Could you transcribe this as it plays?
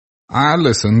I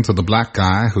listen to the Black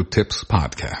Guy Who Tips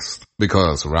podcast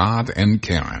because Rod and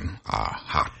Karen are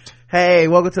hot. Hey,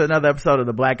 welcome to another episode of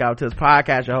the Black Guy Who Tips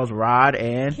podcast. Your host Rod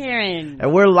and Karen.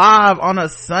 And we're live on a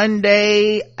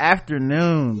Sunday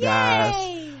afternoon, guys.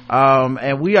 Yay!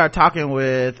 And we are talking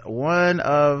with one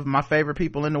of my favorite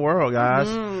people in the world, guys.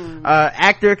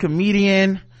 Actor,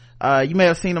 comedian. You may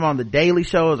have seen him on The Daily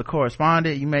Show as a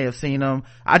correspondent. You may have seen him.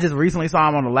 I just recently saw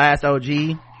him on The Last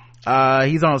OG.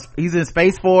 He's in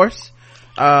Space Force.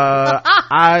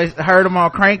 I heard him on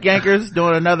Crank Yankers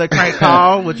doing another Crank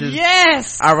Call, which is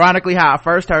ironically how I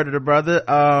first heard of the brother.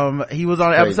 He was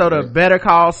on an episode of Better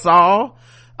Call Saul.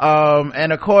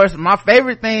 And of course, my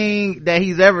favorite thing that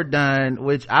he's ever done,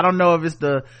 which I don't know if it's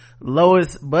the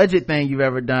lowest budget thing you've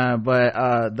ever done, but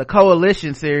the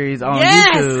Coalition series on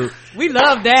YouTube. We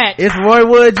love that. It's Roy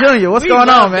Wood Jr. What's going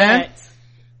on, man? That.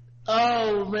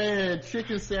 Oh man,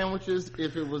 chicken sandwiches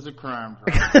if it was a crime.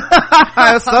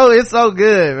 It's so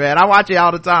good, man. I watch it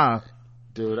all the time.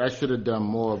 Dude, I should have done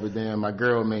more, but then my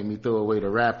girl made me throw away the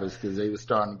wrappers because they were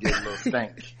starting to get a little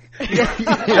stank.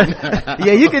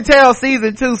 Yeah, you can tell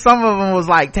season 2, some of them was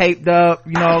like taped up,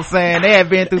 you know what I'm saying? They had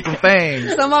been through some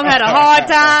things. Some of them had a hard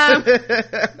time.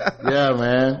 Yeah,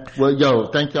 man. Well, yo,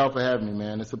 thank y'all for having me,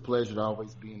 man. It's a pleasure to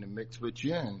always be in the mix with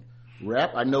you and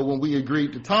rap. I know when we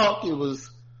agreed to talk, it was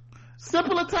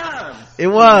simpler times. It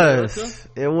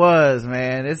was,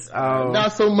 man. It's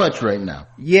not so much right now.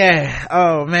 Yeah.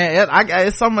 Oh man,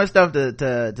 it's so much stuff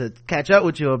to catch up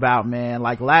with you about, man.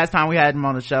 Like last time we had him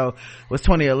on the show was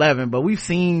 2011, but we've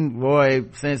seen Roy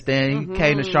since then. He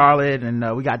came to Charlotte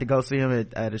and we got to go see him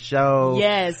at a show.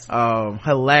 Yes.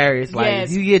 Hilarious. Like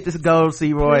if you get to go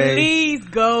see Roy, please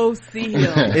go see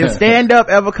him. If stand up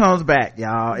ever comes back,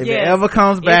 y'all. If it ever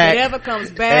comes back.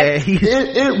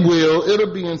 It will.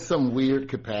 It'll be in some weird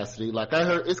capacity. Like I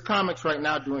heard it's comics right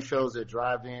now doing shows at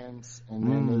drive-ins, and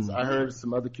then I heard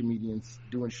some other comedians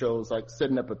doing shows like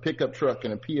setting up a pickup truck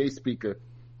and a PA speaker.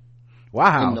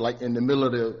 Wow. In the middle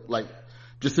of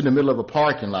just in the middle of a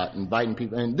parking lot, inviting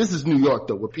people. And this is New York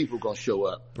though, where people gonna show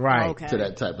up to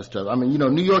that type of stuff. I mean,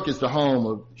 New York is the home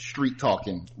of street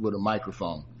talking with a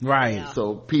microphone. Right. Yeah.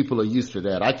 So people are used to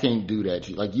that. I can't do that.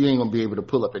 Like you ain't gonna be able to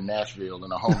pull up in Nashville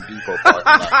in a Home Depot parking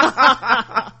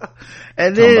lot.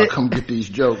 And then come get these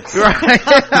jokes. Right.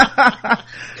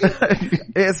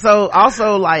 And so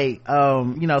also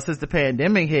since the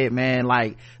pandemic hit, man,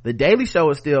 like the Daily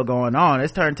Show is still going on.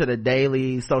 It's turned to the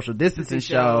Daily Social Distancing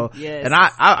Show. Yes. And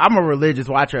I'm a religious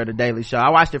watcher of the Daily Show.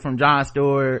 I watched it from Jon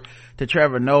Stewart to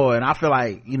Trevor Noah, and I feel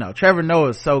like, Trevor Noah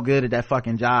is so good at that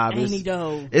fucking job.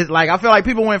 It's like, I feel like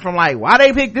people went from like, why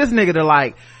they pick this nigga to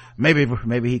like,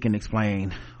 maybe he can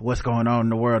explain what's going on in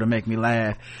the world to make me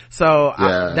laugh. So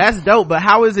that's dope. But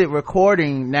how is it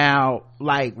recording now,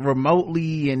 like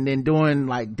remotely, and then doing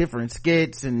like different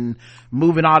skits and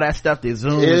moving all that stuff to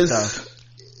Zoom and stuff?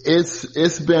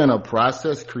 It's been a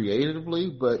process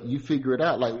creatively, but you figure it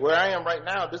out. Like where I am right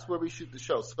now, this is where we shoot the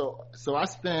show. So I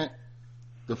spent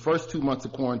the first 2 months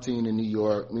of quarantine in New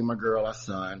York, me and my girl, our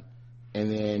son,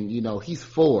 and then, he's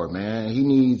 4, man. He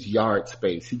needs yard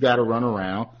space. He got to run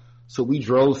around. So we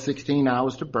drove 16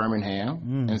 hours to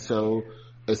Birmingham. And so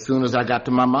as soon as I got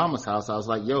to my mama's house, I was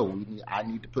like, I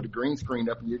need to put a green screen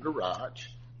up in your garage.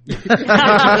 That's what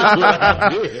I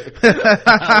did.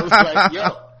 I was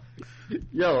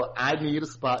like, I need a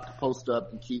spot to post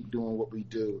up and keep doing what we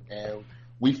do. And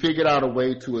we figured out a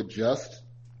way to adjust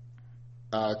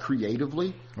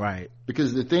creatively. Right.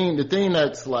 Because the thing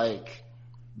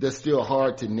that's still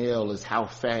hard to nail is how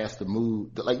fast the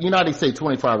move. Like, how they say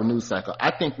 24-hour news cycle.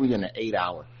 I think we're in an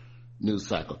 8-hour news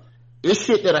cycle. It's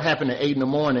shit that'll happen at 8 in the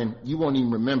morning. You won't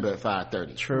even remember at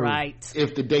 5:30. True. Right.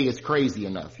 If the day is crazy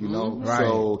enough, Right.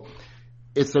 So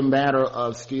it's a matter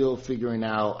of still figuring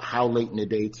out how late in the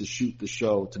day to shoot the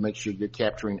show to make sure you're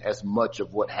capturing as much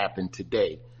of what happened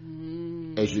today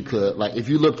as you could. Like if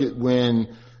you look at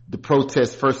when the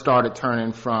protests first started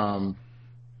turning from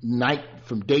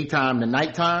daytime to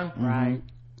nighttime, right,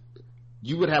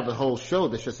 you would have a whole show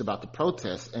that's just about the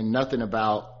protests and nothing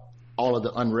about all of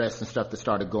the unrest and stuff that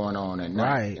started going on at night.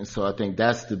 Right. And so I think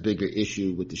that's the bigger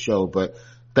issue with the show. But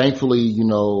thankfully,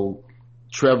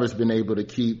 Trevor's been able to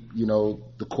keep,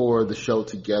 the core of the show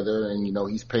together, and,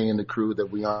 he's paying the crew that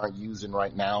we aren't using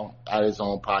right now out of his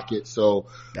own pocket. So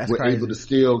we're able to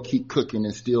still keep cooking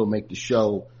and still make the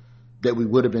show that we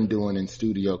would have been doing in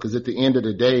studio. Because at the end of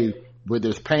the day, where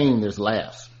there's pain, there's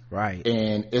laughs. Right.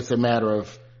 And it's a matter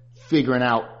of figuring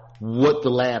out what the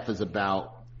laugh is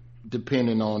about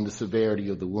depending on the severity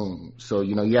of the wound. So,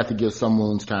 you have to give some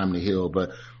wounds time to heal.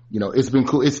 But It's been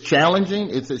cool. It's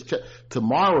challenging.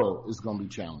 Tomorrow is going to be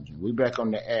challenging. We're back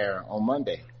on the air on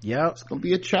Monday. Yep. It's going to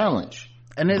be a challenge.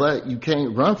 But you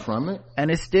can't run from it.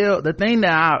 And it's still, the thing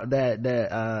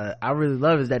that I really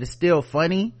love is that it's still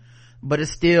funny, but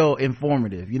it's still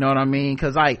informative. You know what I mean?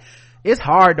 Cause like, it's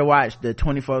hard to watch the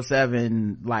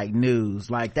 24/7 like news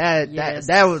like that. Yes.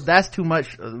 That's too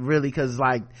much really. Cause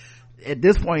like, at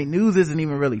this point, news isn't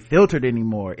even really filtered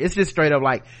anymore. It's just straight up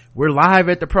like, we're live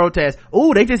at the protest.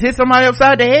 Ooh, they just hit somebody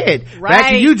upside the head. Right.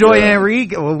 Back to you, Joy-Ann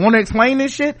Reid. Want to explain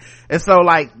this shit? And so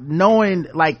like, knowing,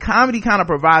 like, comedy kind of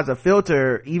provides a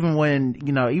filter even when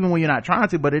you're not trying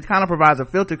to, but it kind of provides a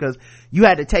filter because you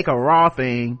had to take a raw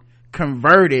thing,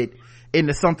 convert it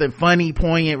into something funny,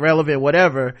 poignant, relevant,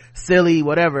 whatever, silly,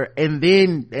 whatever, and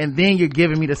then you're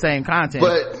giving me the same content.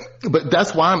 But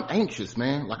that's why I'm anxious,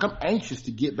 man. Like, I'm anxious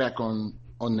to get back on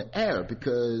the air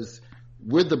because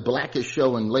we're the blackest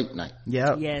show in late night.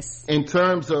 Yeah. Yes. In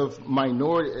terms of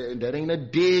minority, that ain't a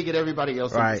dig at everybody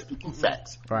else. Right. I'm speaking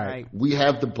facts. Right. We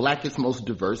have the blackest, most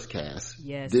diverse cast.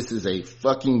 Yes. This is a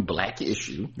fucking black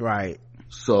issue. Right.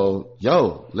 So,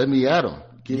 let me at them.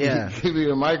 Give me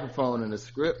a microphone and a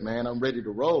script, man. I'm ready to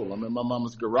roll. I'm in my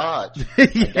mama's garage. I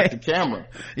got the camera.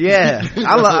 Yeah.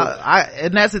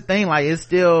 And that's the thing. Like,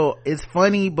 it's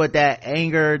funny, but that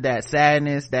anger, that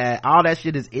sadness, that all that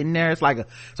shit is in there. It's like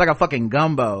a fucking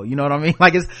gumbo. You know what I mean?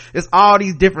 Like, it's all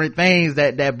these different things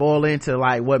that boil into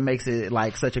like what makes it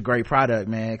like such a great product,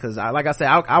 man. Cause like I said,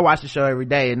 I watch the show every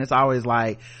day and it's always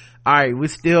like, all right, we're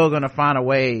still gonna find a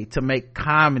way to make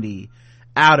comedy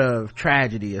out of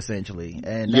tragedy, essentially.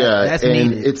 And that's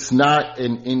needed. It's not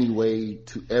in any way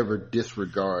to ever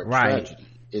disregard tragedy.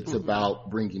 It's about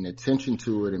bringing attention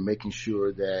to it and making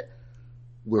sure that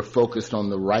we're focused on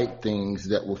the right things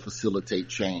that will facilitate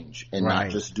change and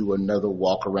not just do another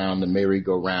walk around the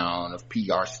merry-go-round of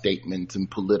PR statements and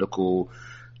political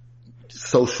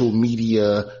social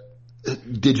media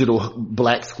digital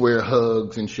black square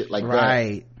hugs and shit like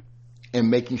that, and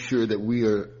making sure that we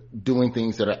are doing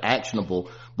things that are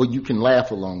actionable, but you can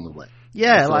laugh along the way.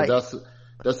 Yeah, so like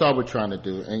that's all we're trying to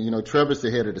do. And Trevor's the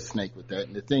head of the snake with that.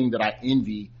 And the thing that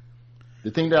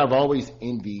I've always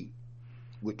envied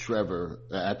with Trevor,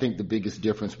 I think the biggest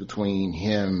difference between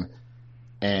him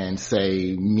and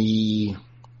say me,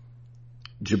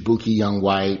 Jaboukie Young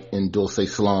White, and Dulce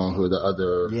Sloan, who are the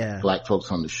other black folks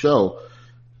on the show,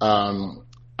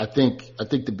 I think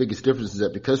the biggest difference is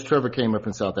that because Trevor came up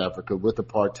in South Africa with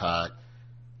apartheid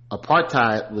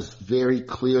was very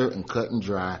clear and cut and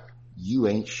dry. You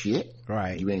ain't shit.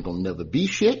 Right. You ain't gonna never be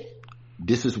shit.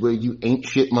 This is where you ain't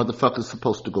shit motherfuckers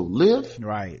supposed to go live.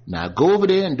 Right. Now go over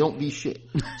there and don't be shit.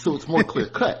 So it's more clear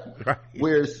cut. Right.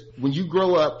 Whereas when you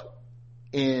grow up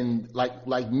in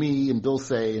like me and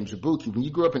Dulce and Jaboukie, when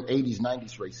you grow up in 80s,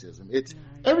 90s racism, it's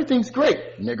everything's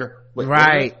great, nigger. Wait,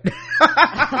 right.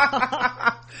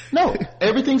 No,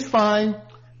 everything's fine.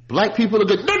 Black people are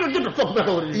good. Nigger, get the fuck back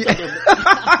over there.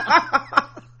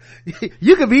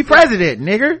 You could be president,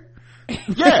 nigger.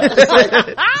 Yeah. It's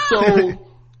like, so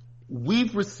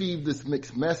we've received this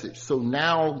mixed message. So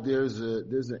now there's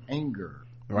an anger.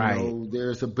 Right.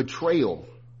 There's a betrayal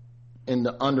in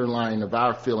the underlying of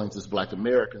our feelings as black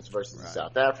Americans versus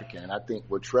South African. And I think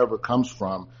where Trevor comes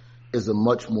from is a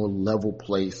much more level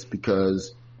place,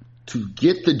 because to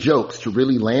get the jokes, to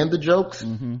really land the jokes,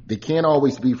 they can't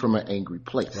always be from an angry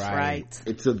place. Right.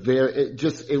 It's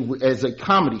as a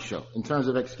comedy show in terms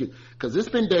of execution. Because there's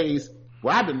been days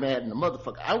where I've been mad in the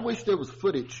motherfucker. I wish there was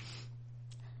footage.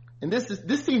 And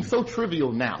this seems so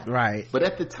trivial now. Right. But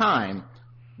at the time,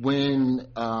 when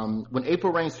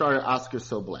April Reign started Oscar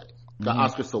So Black, the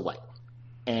Oscar So White,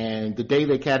 and the day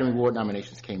the Academy Award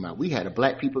nominations came out, we had a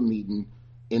black people meeting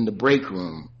in the break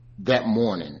room that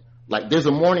morning. Like, there's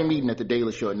a morning meeting at the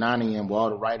Daily Show at 9 a.m. where all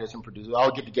the writers and producers all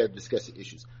get together to discuss the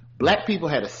issues. Black people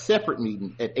had a separate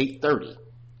meeting at 8:30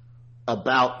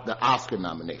 about the Oscar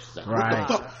nominations. Like, right. What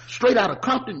the fuck? Straight out of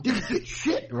Compton didn't get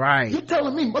shit. Right. You're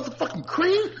telling me motherfucking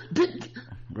Creed didn't?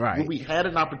 Right. When we had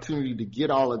an opportunity to get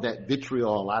all of that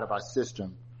vitriol out of our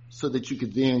system so that you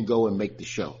could then go and make the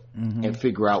show and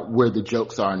figure out where the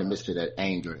jokes are in the midst of that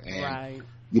anger. And,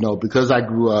 because I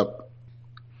grew up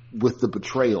with the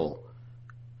betrayal,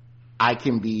 I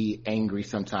can be angry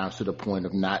sometimes to the point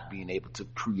of not being able to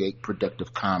create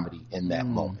productive comedy in that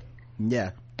moment.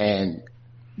 Yeah. And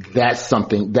that's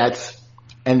something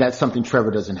And that's something Trevor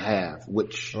doesn't have,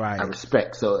 which Right. I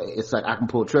respect. So it's like I can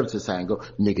pull Trevor to the side and go,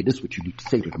 nigga, this is what you need to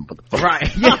say to them motherfuckers.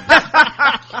 Right.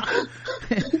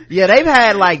 Yeah, they've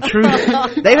had like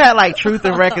truth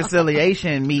and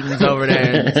reconciliation meetings over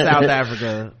there in South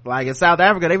Africa. Like in South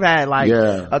Africa, they've had like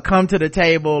a come to the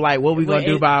table, like what we gonna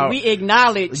do about. We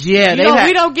acknowledge. Yeah,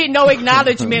 we don't get no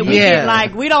acknowledgement. We get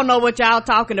like, we don't know what y'all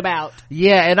talking about.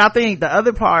 Yeah, and I think the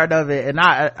other part of it, and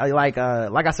I like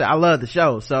I said, I love the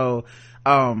show. So,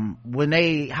 when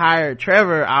they hired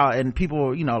Trevor out and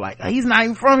people, you know, like, he's not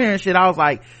even from here and shit, I was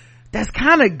like, that's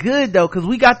kind of good though, cause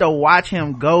we got to watch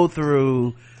him go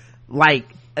through like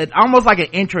almost like an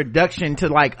introduction to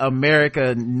like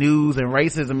America news and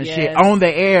racism and shit on the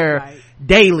air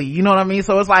daily, you know what I mean?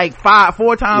 So it's like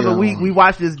 4 times a week we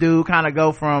watch this dude kind of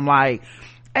go from like,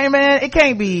 hey man, it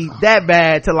can't be that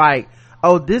bad, to like,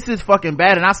 oh, this is fucking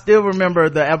bad. And I still remember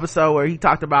the episode where he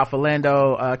talked about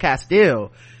Philando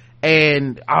Castile,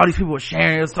 and all these people were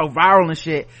sharing, it was so viral and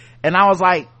shit. And I was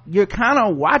like, you're kind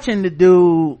of watching the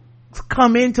dude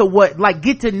come into what, like,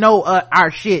 get to know our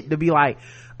shit, to be like,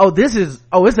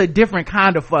 it's a different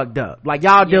kind of fucked up. Like,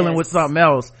 y'all dealing with something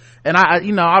else. And I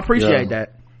appreciate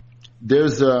that.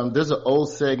 There's an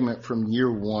old segment from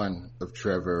year 1 of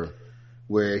Trevor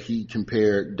where he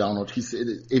compared he said,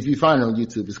 if you find it on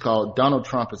YouTube, it's called Donald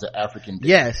Trump as an African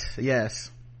Dictator.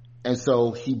 Yes. And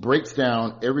so he breaks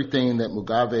down everything that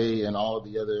Mugabe and all of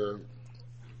the other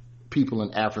people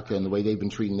in Africa and the way they've been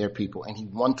treating their people. And he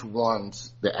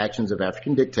one-to-ones the actions of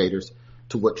African dictators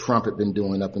to what Trump had been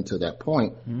doing up until that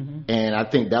point. Mm-hmm. And I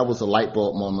think that was a light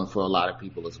bulb moment for a lot of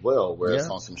people as well, where it's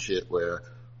on some shit where,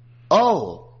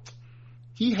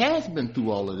 he has been through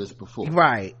all of this before.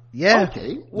 Right. Yeah.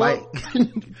 Okay. Well,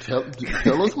 tell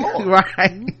us more.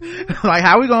 Right. Like,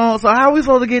 how are we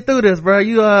supposed to get through this, bro?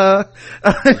 You,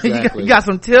 exactly. you got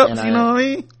some tips, you know what I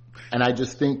mean? And I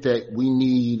just think that we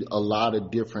need a lot of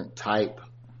different type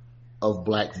of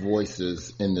black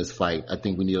voices in this fight. I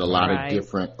think we need a lot of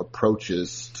different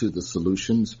approaches to the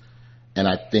solutions. And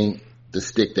I think the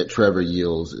stick that Trevor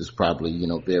yields is probably,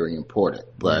 very important.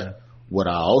 But what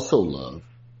I also love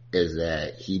is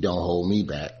that he don't hold me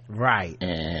back. Right.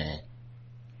 And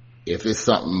if it's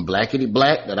something blackety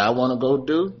black that I want to go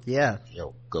do,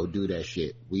 go do that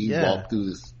shit. We walk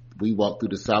through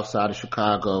the south side of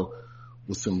Chicago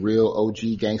with some real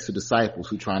OG gangster disciples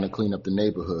who trying to clean up the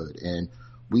neighborhood. And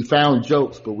we found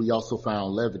jokes, but we also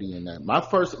found levity in that. My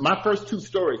first 2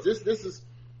 stories, this is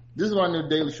one of the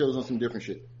Daily Shows on some different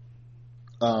shit.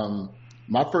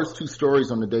 My first 2 stories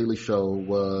on the Daily Show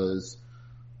was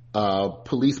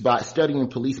studying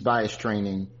police bias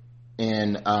training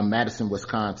in Madison,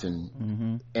 Wisconsin.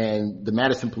 Mm-hmm. And the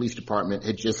Madison Police Department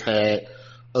had just had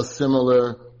a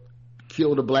similar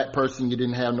killed a black person you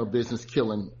didn't have no business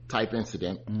killing type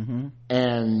incident. Mm-hmm.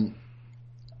 And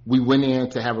we went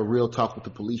in to have a real talk with the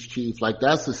police chief. Like,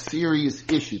 that's a serious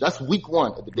issue. That's week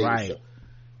 1 of the Daily Show.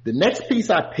 The next piece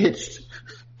I pitched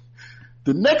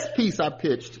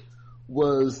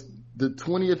was the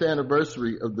 20th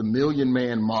anniversary of the Million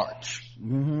Man March.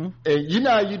 Mm-hmm. And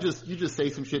you just say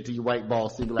some shit to your white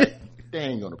boss and be like, they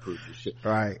ain't gonna prove this shit.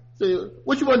 Right. So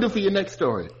what you want to do for your next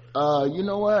story? You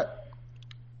know what?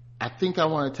 I think I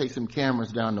want to take some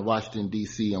cameras down to Washington,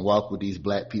 D.C. and walk with these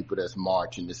black people that's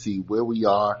marching to see where we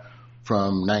are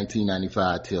from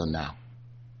 1995 till now.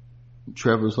 And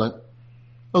Trevor's like,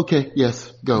 okay,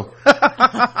 yes, go.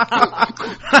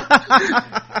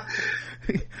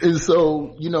 And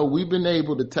so, we've been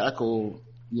able to tackle,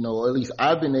 or at least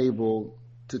I've been able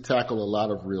to tackle a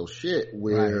lot of real shit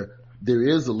where there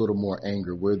is a little more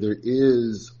anger, where there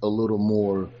is a little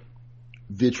more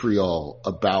vitriol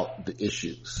about the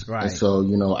issues. Right. And so,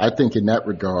 I think in that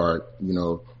regard,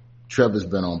 Trevor's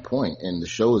been on point and the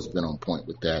show has been on point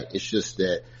with that. It's just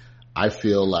that I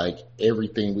feel like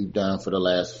everything we've done for the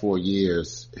last 4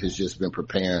 years has just been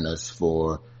preparing us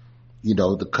for,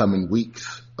 the coming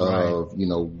weeks of,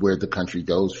 where the country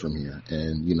goes from here.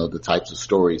 And, the types of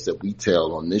stories that we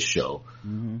tell on this show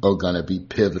are going to be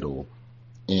pivotal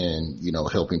in,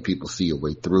 helping people see a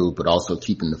way through, but also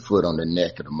keeping the foot on the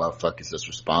neck of the motherfuckers that's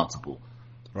responsible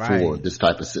for this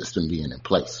type of system being in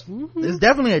place. Mm-hmm. It's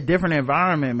definitely a different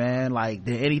environment, man, like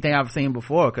than anything I've seen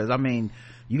before. Cause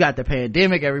you got the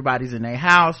pandemic, everybody's in their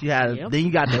house. Then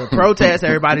you got the protests,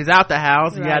 everybody's out the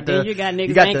house. You got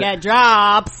niggas that ain't got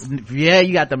jobs. Yeah,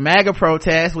 you got the MAGA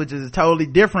protest, which is a totally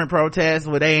different protest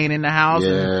where they ain't in the house.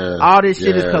 Yeah, and all this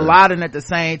shit is colliding at the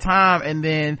same time. And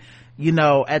then,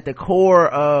 at the core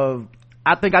of,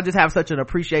 I think I just have such an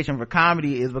appreciation for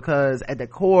comedy is because at the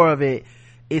core of it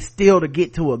is still to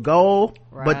get to a goal,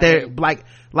 right. But they're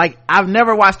like I've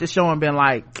never watched the show and been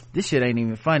like, this shit ain't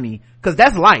even funny, because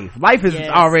that's life is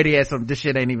already at some, this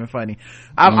shit ain't even funny.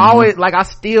 I've always like, I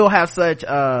still have such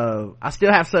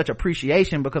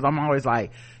appreciation, because I'm always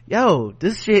like, yo,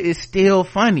 this shit is still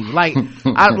funny. Like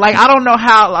I don't know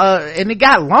how and it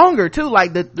got longer too.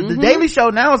 Like the Daily Show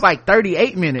now is like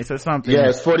 38 minutes or something. Yeah,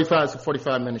 it's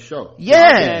 45 minute show.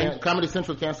 Yeah. Comedy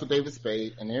Central canceled David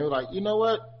Spade, and they were like, you know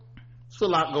what? It's a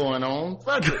lot going on.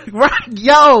 Right,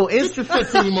 yo, it's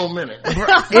 15 more minutes.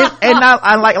 And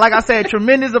I like I said,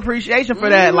 tremendous appreciation for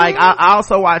that. Like I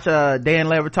also watch Dan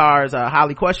Le Batard's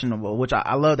Highly Questionable, which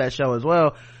I love that show as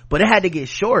well, but it had to get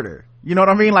shorter. You know what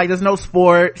I mean? Like there's no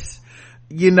sports,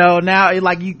 you know. Now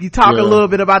like you talk a little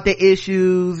bit about the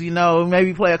issues, you know,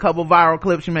 maybe play a couple viral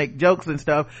clips, you make jokes and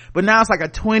stuff, but now it's like a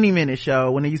 20-minute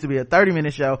show when it used to be a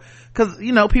 30-minute show, because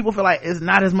you know people feel like it's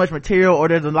not as much material, or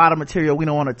there's a lot of material we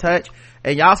don't want to touch,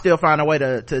 and y'all still find a way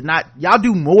to not, y'all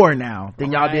do more now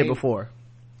than y'all did before.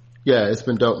 Yeah, it's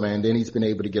been dope, man. Then he's been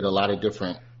able to get a lot of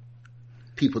different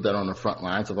people that are on the front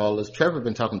lines of all this. Trevor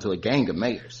been talking to a gang of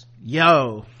mayors, you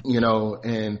know,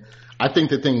 and I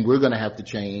think the thing we're going to have to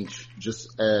change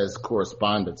just as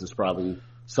correspondents is probably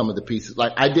some of the pieces.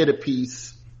 Like I did a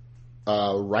piece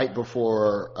right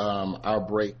before our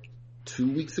break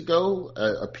 2 weeks ago.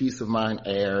 A piece of mine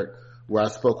aired where I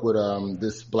spoke with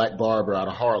this black barber out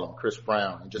of Harlem, Chris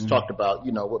Brown, and just talked about,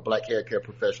 you know, what black hair care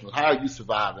professionals, how are you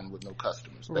surviving with no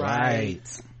customers? Basically.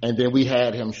 Right. And then we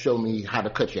had him show me how to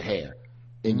cut your hair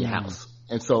in your house.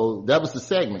 And so that was the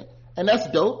segment. And that's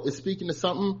dope. It's speaking to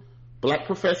something black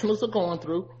professionals are going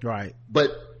through. Right.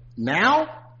 But now,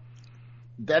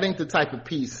 that ain't the type of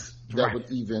piece that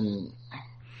would even...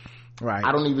 Right.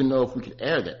 I don't even know if we could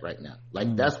air that right now.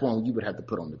 Like, that's one you would have to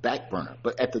put on the back burner.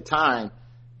 But at the time,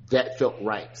 that felt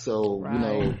right. So, you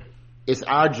know, it's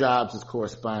our jobs as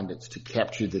correspondents to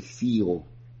capture the feel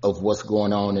of what's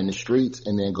going on in the streets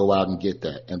and then go out and get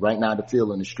that. And right now, the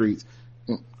feel in the streets,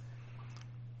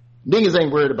 niggas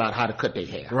ain't worried about how to cut their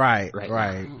hair. Right.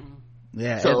 Now.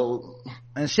 Yeah. So,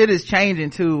 and shit is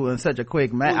changing too in such a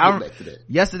quick manner.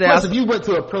 Yesterday, plus, if you went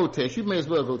to a protest, you may as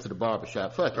well go to the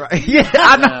barbershop. Fuck it. Right. Yeah,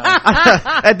 I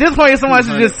know. At this point, someone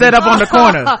should just set up on the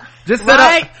corner. Just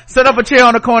set up a chair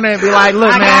on the corner and be like,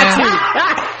 "Look,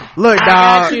 look,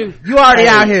 dog, you already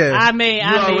out here. You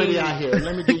already out here.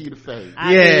 Let me give you the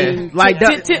fade. Like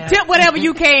tip whatever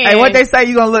you can. Hey, what they say,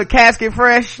 you gonna look casket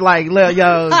fresh? Like, look,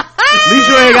 yo, at least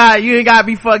you ain't gotta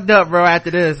be fucked up, bro.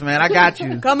 After this, man, I got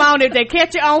you. Come on, if they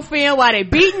catch you on film while they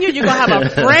beating you, you're gonna have a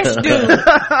fresh dude.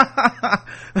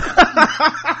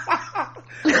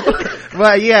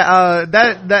 But yeah,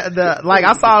 like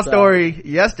I saw a story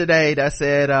yesterday that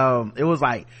said it was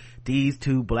like these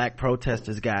two black people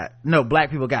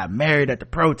got married at the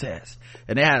protest,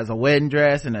 and they had a wedding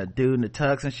dress and a dude in the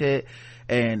tux and shit,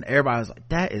 and everybody was like,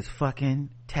 that is fucking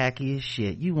tacky as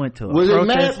shit. You went to a protest. Was it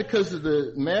mad because of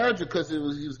the marriage, or because he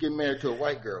was getting married to a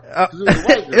white girl? It was a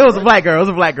white girl. It was a black girl. It was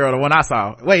a black girl, the one I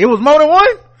saw. Wait, it was more than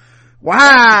one?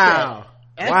 Wow.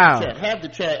 Have the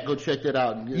chat go check that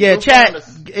out. Yeah, chat,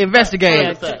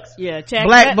 investigate. Chat.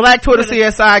 Black Twitter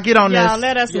CSI, get on this. Y'all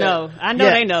let us know. I know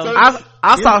they know.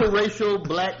 I saw interracial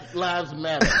Black Lives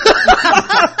Matter.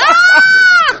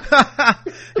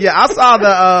 Yeah, I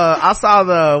saw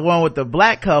the one with the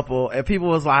black couple, and people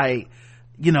was like,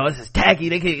 you know, this is tacky.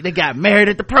 They got married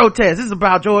at the protest. This is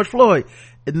about George Floyd.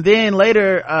 And then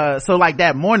later, so like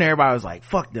that morning, everybody was like,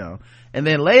 fuck them. And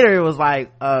then later it was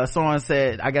like, someone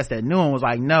said, I guess that new one was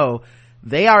like, no,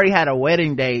 they already had a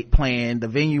wedding date planned. The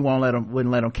venue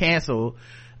wouldn't let them cancel.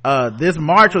 This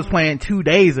march was planned 2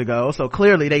 days ago, so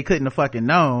clearly they couldn't have fucking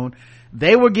known.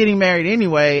 They were getting married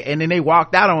anyway, and then they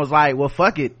walked out and was like, well,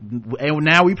 fuck it. And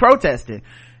now we protesting.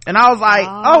 And I was like,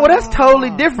 oh, well, that's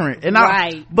totally different. And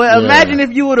but imagine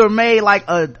if you would have made like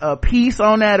a piece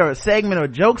on that, or a segment, or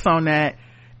jokes on that,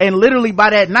 and literally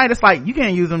by that night, it's like, you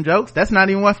can't use them jokes. That's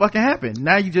not even what fucking happened.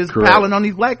 Now you just piling on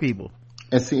these black people.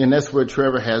 And that's where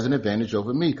Trevor has an advantage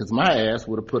over me, because my ass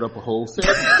would have put up a whole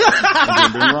segment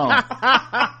and been wrong.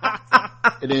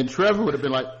 And then Trevor would have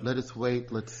been like, let us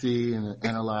wait, let's see, and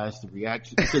analyze the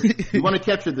reaction. Because you want to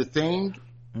capture the thing.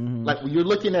 Mm-hmm. Like, when you're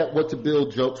looking at what to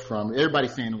build jokes from,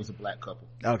 everybody's saying it was a black couple.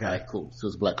 Okay. Right, cool. So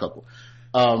it's a black couple.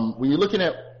 When you're looking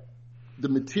at the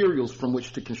materials from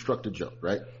which to construct a joke,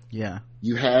 right? Yeah.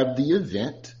 You have the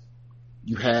event,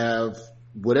 you have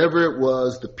whatever it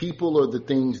was, the people or the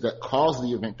things that caused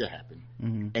the event to happen,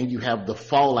 and you have the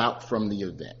fallout from the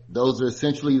event. Those are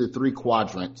essentially the three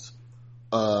quadrants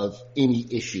of any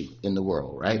issue in the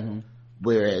world, right?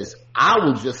 Whereas I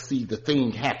will just see the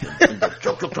thing happen. And go,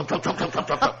 choke.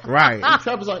 Right. And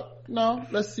Trevor's like, no,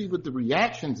 let's see what the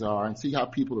reactions are and see how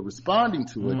people are responding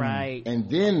to it. Right. And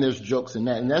then there's jokes in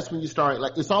that. And that's when you start,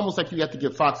 like, it's almost like you have to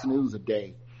give Fox News a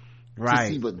day to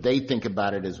see what they think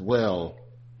about it as well,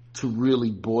 to really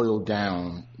boil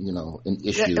down, an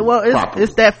issue. Yeah, well,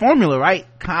 it's that formula, right?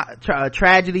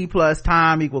 Tragedy plus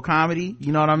time equal comedy.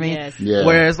 You know what I mean? Yes. Yeah.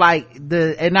 Where it's like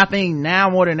and I think now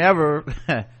more than ever,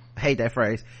 hate that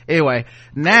phrase. Anyway,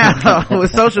 now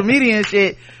with social media and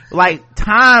shit, like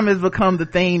time has become the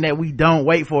thing that we don't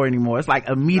wait for anymore. It's like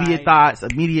immediate thoughts,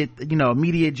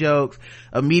 immediate jokes,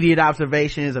 immediate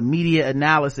observations, immediate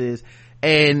analysis,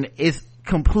 and it's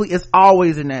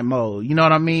always in that mode. You know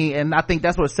what I mean? And I think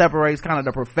that's what separates kind of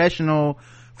the professional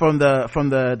from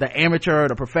the amateur,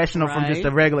 the professional from just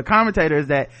the regular commentator, is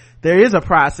that there is a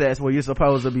process where you're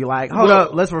supposed to be like, hold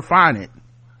up, let's refine it.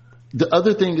 The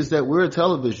other thing is that we're a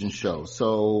television show,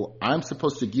 so I'm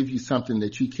supposed to give you something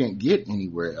that you can't get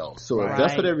anywhere else. So if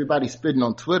that's what everybody's spitting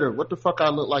on Twitter, what the fuck I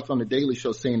look like on the Daily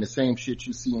Show saying the same shit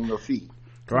you see in your feed?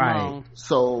 Right.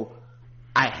 So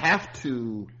I have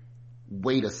to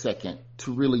wait a second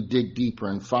to really dig deeper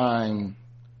and find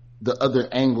the other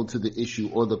angle to the issue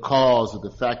or the cause or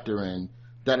the factor in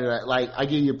that. Like, I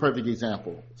give you a perfect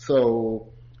example.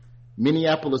 So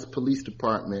Minneapolis Police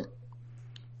Department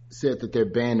said that they're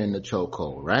banning the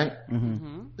chokehold, right?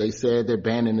 Mm-hmm. They said they're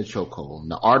banning the chokehold. And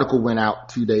the article went out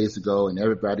 2 days ago and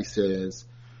everybody says,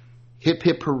 hip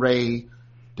hip hooray,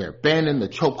 they're banning the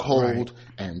chokehold,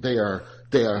 and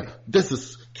this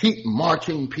is keep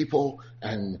marching, people,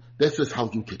 and this is how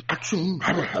you get action.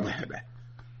 But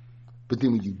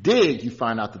then when you dig, you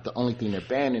find out that the only thing they're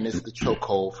banning is the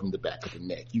chokehold from the back of the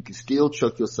neck. You can still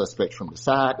choke your suspect from the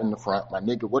side and the front. My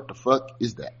nigga, what the fuck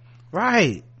is that?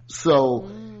 Right. So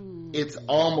it's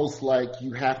almost like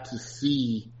you have to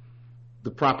see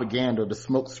the propaganda, the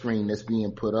smoke screen that's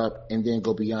being put up, and then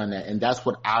go beyond that. And that's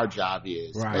what our job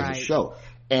is as a show.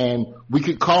 And we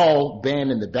could call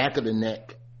banning the back of the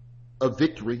neck a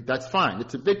victory. That's fine.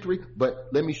 It's a victory, but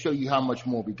let me show you how much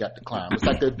more we got to climb. It's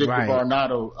like that Victor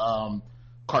Varnado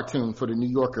cartoon for the New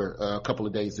Yorker a couple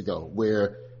of days ago,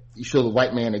 where you show the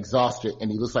white man exhausted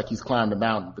and he looks like he's climbed a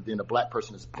mountain, but then the black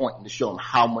person is pointing to show him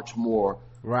how much more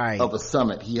of a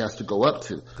summit he has to go up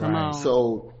to.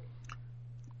 So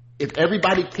if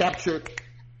everybody captured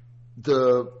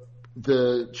the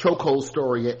chokehold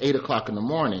story at 8:00 in the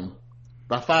morning,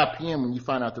 by 5 p.m. when you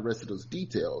find out the rest of those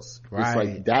details, it's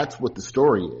like, that's what the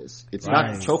story is. It's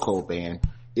not the chokehold ban.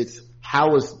 It's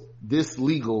how is this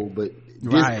legal, but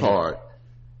this part,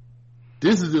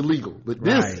 this is illegal, but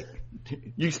this,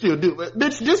 you still do. But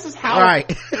bitch, this is how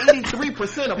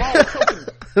 83% of all choking.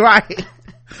 Right.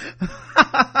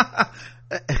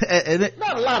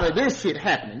 Not a lot of this shit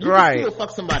happening. You can still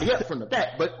fuck somebody up from the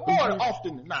back, but more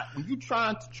often than not, when you're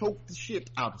trying to choke the shit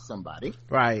out of somebody.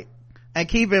 Right. And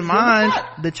keep in mind,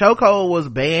 the chokehold was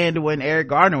banned when Eric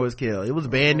Garner was killed. It was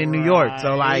banned in New York.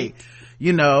 So like,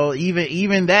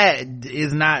 even that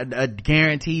is not a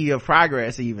guarantee of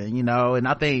progress even, and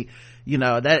I think,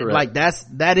 that like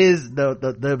that is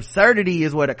the absurdity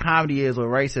is where the comedy is with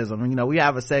racism. We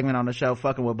have a segment on the show,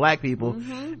 Fucking with Black People,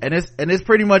 and it's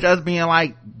pretty much us being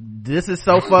like, this is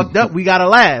so fucked up, we gotta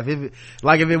laugh. If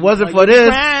it wasn't for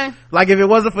this,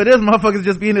 motherfuckers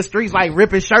just be in the streets like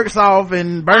ripping shirts off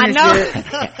and burning shit.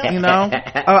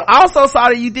 I also saw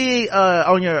that you did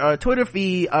on your Twitter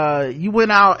feed, you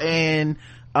went out and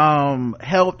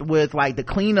helped with like the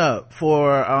cleanup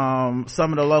for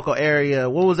some of the local area.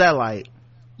 What was that like?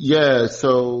 Yeah,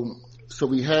 so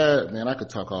we had, man, I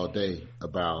could talk all day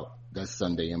about that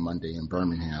Sunday and Monday in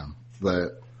Birmingham,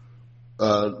 but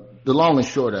the long and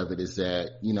short of it is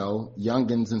that,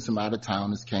 youngins and some out of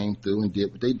towners came through and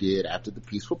did what they did after the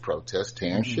peaceful protest,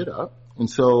 tearing shit up. And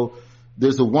so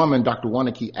there's a woman, Dr.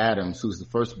 Wanaki Adams, who's the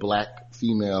first black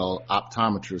female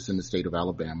optometrist in the state of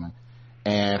Alabama.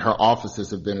 And her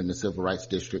offices have been in the civil rights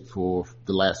district for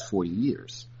the last 40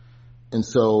 years. And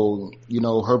so,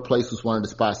 her place was one of the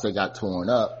spots that got torn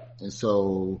up. And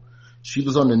so she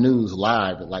was on the news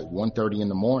live at like 1:30 in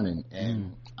the morning,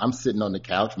 and I'm sitting on the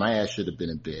couch. My ass should have been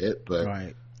in bed, but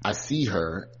I see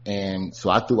her. And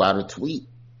so I threw out a tweet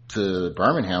to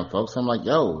Birmingham folks. I'm like,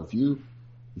 yo, if you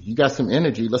got some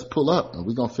energy, let's pull up and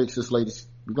we're going to fix this lady's,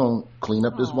 we're going to clean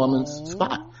up this woman's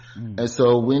spot. And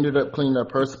so we ended up cleaning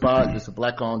up her spot. There's a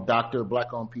black-owned doctor,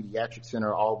 black-owned pediatric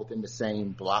center, all within the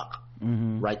same block,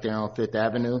 right there on Fifth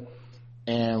Avenue.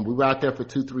 And we were out there for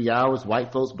 2-3 hours.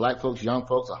 White folks, black folks, young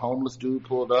folks. A homeless dude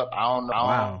pulled up. I don't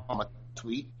know. I'm a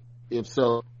tweet. If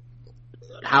so,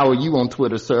 how are you on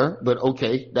Twitter, sir? But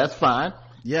okay, that's fine.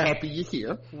 Yeah. Happy you're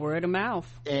here. Word of mouth.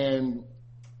 And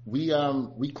we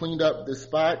cleaned up this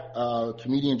spot.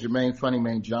 Comedian Jermaine Funny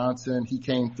Man Johnson, he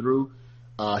came through.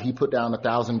 He put down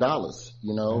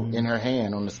 $1,000, in her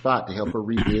hand on the spot to help her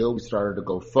rebuild. We started a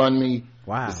GoFundMe.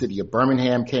 Wow. The city of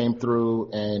Birmingham came through,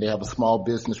 and they have a small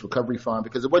business recovery fund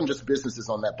because it wasn't just businesses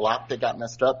on that block that got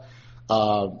messed up.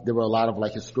 There were a lot of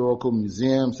like historical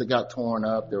museums that got torn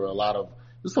up.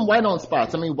 There's some white-owned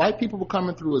spots. I mean, white people were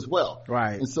coming through as well.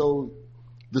 Right. And so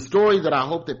the story that I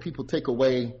hope that people take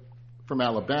away from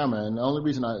Alabama, and the only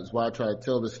reason is why I try to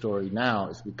tell this story now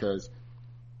is because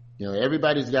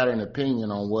everybody's got an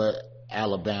opinion on what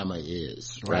Alabama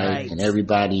is, right? And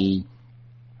everybody,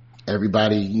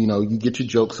 you get your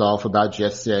jokes off about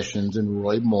Jeff Sessions and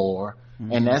Roy Moore,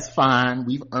 and that's fine.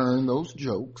 We've earned those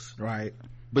jokes. Right.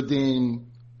 But then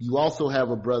you also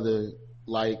have a brother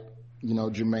like,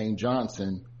 Jermaine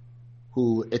Johnson,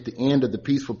 who at the end of the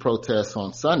peaceful protests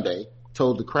on Sunday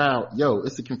told the crowd, yo,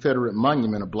 it's a Confederate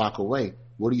monument a block away.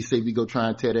 What do you say we go try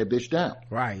and tear that bitch down?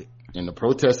 Right. And the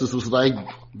protesters was like,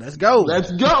 let's go. So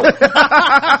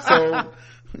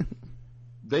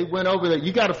they went over there.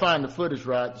 You got to find the footage,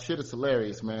 right? The shit is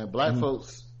hilarious, man. Black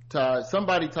folks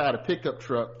somebody tied a pickup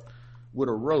truck with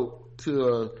a rope to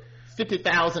a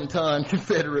 50,000 ton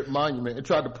Confederate monument and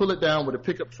tried to pull it down with a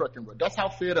pickup truck and rope. That's how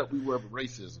fed up we were with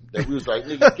racism. That we was like,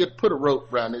 nigga, put a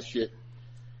rope around this shit.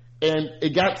 And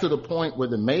it got to the point where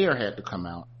the mayor had to come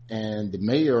out, and the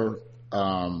mayor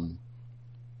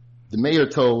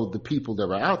told the people that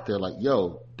were out there, like,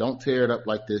 yo, don't tear it up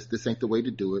like this. This ain't the way to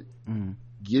do it.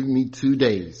 Give me 2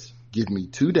 days. Give me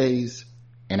 2 days,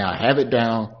 and I'll have it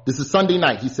down. This is Sunday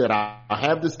night. He said, I'll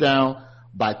have this down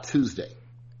by Tuesday.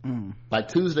 By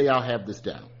Tuesday, I'll have this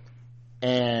down.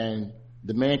 And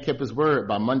the man kept his word.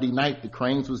 By Monday night, the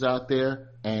cranes was out there,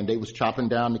 and they was chopping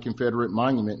down the Confederate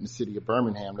monument in the city of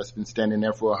Birmingham that's been standing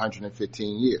there for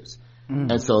 115 years.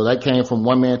 And so that came from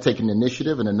one man taking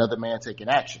initiative and another man taking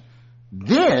action.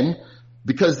 Then,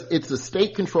 because it's a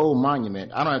state-controlled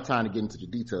monument, I don't have time to get into the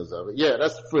details of it. Yeah,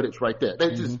 that's the footage right there.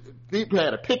 People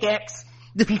had a pickaxe.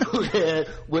 People had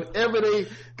whatever they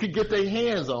could get their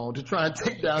hands on to try and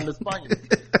take down this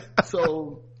monument.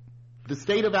 So the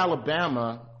state of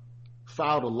Alabama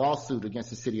filed a lawsuit against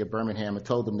the city of Birmingham and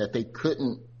told them that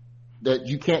that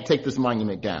you can't take this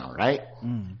monument down, right?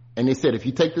 And they said, if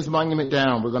you take this monument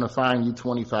down, we're going to fine you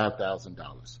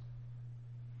 $25,000.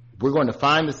 We're going to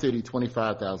fine the city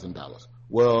 $25,000.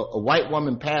 Well, a white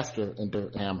woman pastor in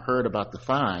Durham heard about the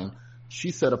fine.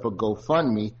 She set up a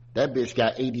GoFundMe. That bitch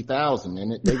got $80,000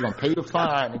 in it. They're going to pay the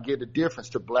fine and get the difference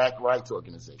to black rights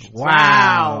organizations.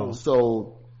 Wow.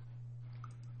 So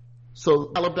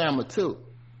Alabama too.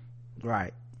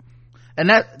 Right. And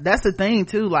that's the thing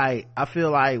too. Like, I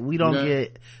feel like we don't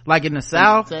get, like in the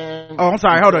South. I'm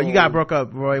sorry. Hold on. You got broke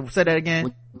up, Roy. Say that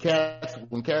again.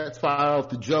 When cats fire off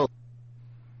the joke,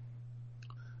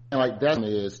 and like that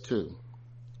is too.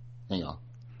 Hang on.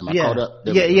 Am I caught up?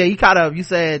 You caught up. You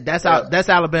said that's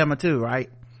Alabama too, right?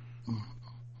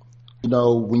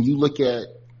 When you look at,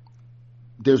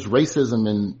 there's racism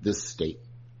in this state,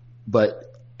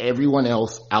 but everyone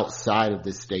else outside of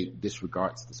this state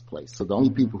disregards this place. So the only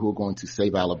people who are going to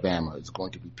save Alabama is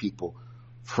going to be people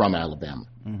from Alabama.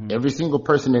 Every single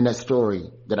person in that story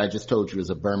that I just told you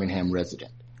is a Birmingham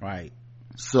resident. Right.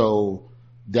 So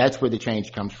that's where the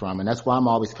change comes from. And that's why I'm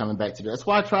always coming back to that. That's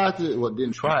why I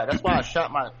didn't try. That's why I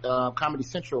shot my Comedy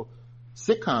Central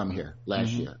sitcom here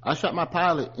last year. I shot my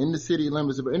pilot in the city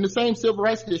limits, in the same civil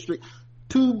rights district,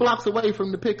 2 blocks away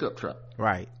from the pickup truck.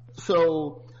 Right.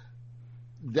 So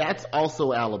that's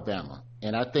also Alabama.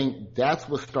 And I think that's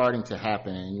what's starting to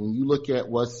happen. And when you look at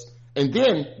and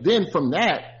then from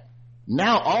that,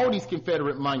 now all these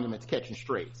Confederate monuments catching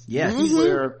strays. Yes. This is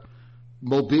where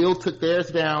Mobile took theirs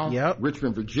down. Yep.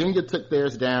 Richmond, Virginia took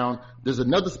theirs down. There's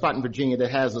another spot in Virginia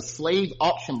that has a slave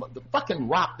auction, the fucking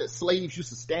rock that slaves used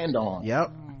to stand on.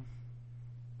 Yep.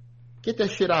 Get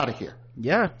that shit out of here.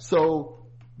 Yeah. So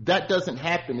that doesn't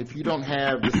happen if you don't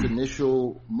have this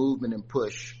initial movement and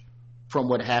push from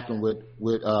what happened with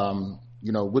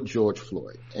George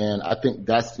Floyd. And I think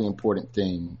that's the important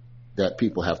thing that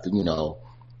people have to,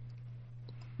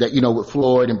 with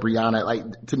Floyd and Breonna,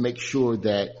 like, to make sure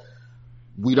that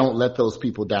we don't let those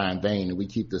people die in vain and we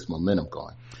keep this momentum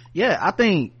going. Yeah, I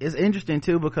think it's interesting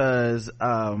too because,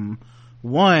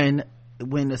 one,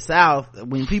 when the South,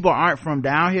 when people aren't from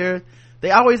down here,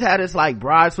 they always had this like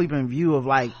broad sweeping view of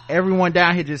like everyone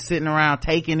down here just sitting around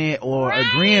taking it or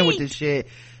agreeing with this shit.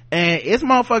 And it's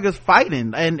motherfuckers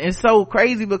fighting. And it's so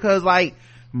crazy because like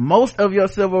most of your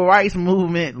civil rights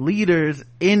movement leaders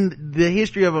in the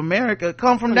history of America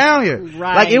come from down here.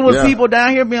 Right. Like, it was people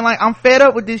down here being like, I'm fed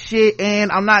up with this shit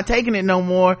and I'm not taking it no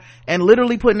more, and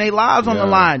literally putting their lives on the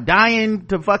line, dying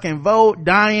to fucking vote,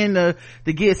 dying to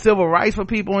get civil rights for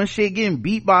people and shit, getting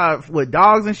beat with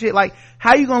dogs and shit. Like,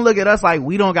 how you gonna look at us like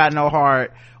we don't got no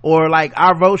heart, or like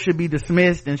our vote should be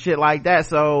dismissed and shit like that?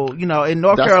 So, you know, in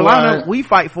North Carolina, we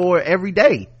fight for it every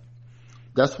day.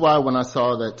 That's why when I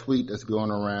saw that tweet that's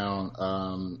going around,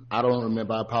 I don't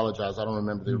remember, I apologize, I don't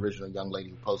remember the original young lady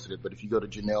who posted it, but if you go to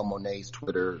Janelle Monáe's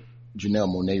Twitter, Janelle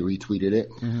Monáe retweeted it,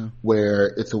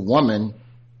 where it's a woman,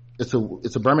 it's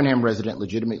a Birmingham resident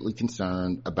legitimately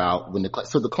concerned about when the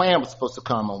Klan was supposed to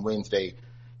come on Wednesday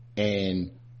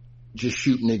and just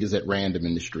shoot niggas at random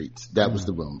in the streets. That was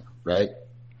the rumor, right?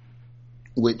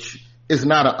 Which is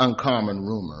not an uncommon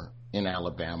rumor in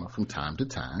Alabama from time to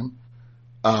time.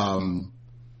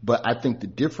 But I think the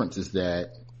difference is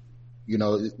that, you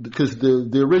know, because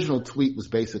the original tweet was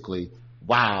basically,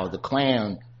 wow, the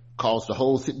Klan caused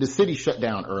the city shut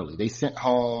down early. They sent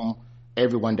home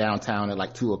everyone downtown at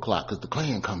like 2:00 because the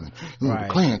Klan coming, the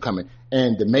Klan coming.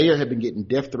 And the mayor had been getting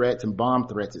death threats and bomb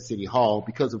threats at City Hall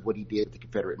because of what he did at the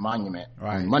Confederate Monument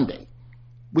on Monday,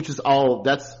 which is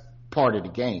that's part of the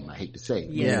game. I hate to say.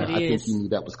 Yeah, I think he knew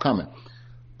that was coming.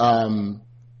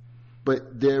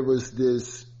 But there was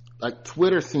this, like,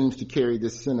 Twitter seems to carry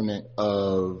this sentiment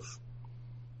of,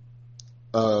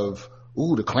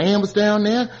 ooh, the Klan was down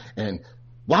there, and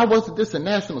why wasn't this a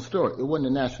national story? It wasn't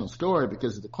a national story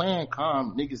because the Klan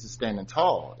come, niggas is standing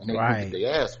tall, and they think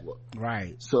their ass whooped.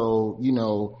 Right. So, you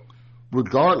know,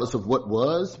 regardless of what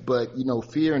was, but, you know,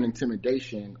 fear and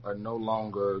intimidation are no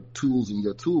longer tools in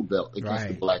your tool belt against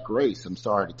the black race. I'm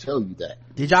sorry to tell you that.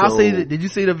 Did you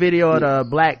see the video of the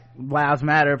Black Lives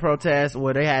Matter protest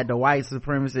where they had the white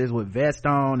supremacists with vests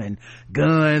on and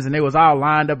guns, and they was all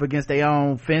lined up against their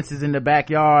own fences in the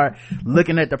backyard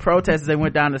looking at the protesters? They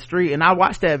went down the street, and I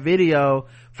watched that video.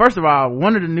 First of all,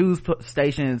 one of the news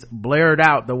stations blared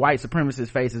out the white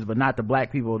supremacist faces but not the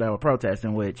black people that were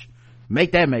protesting, which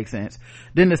make sense.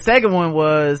 Then the second one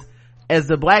was, as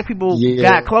the black people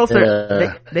got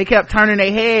closer, they kept turning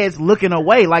their heads looking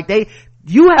away, like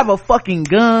you have a fucking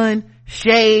gun,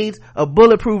 shades, a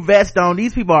bulletproof vest on.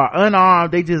 These people are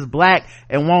unarmed, they just black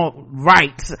and want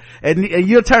rights, and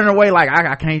you're turning away like I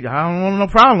don't want no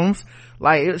problems.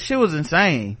 Like, shit was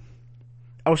insane.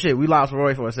 Oh shit, we lost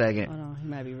Roy for a second. Hold on, he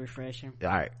might be refreshing. All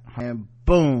right, and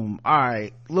boom. All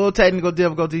right, little technical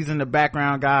difficulties in the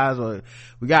background, guys.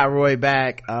 We got Roy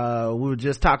back. We were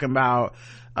just talking about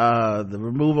the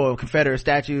removal of Confederate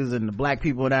statues and the black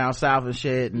people down south and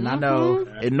shit. And I know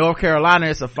in North Carolina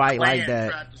it's a fight like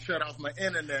that. Tried to shut off my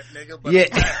internet, nigga. But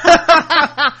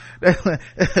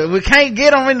we can't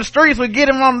get them in the streets. We get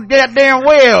them on the goddamn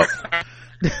web.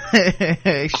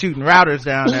 Shooting routers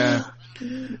down there.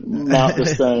 Mount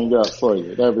this thing up for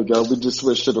you. There we go. We just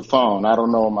switched to the phone. I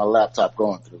don't know what my laptop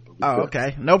going through. Oh,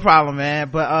 okay. No problem,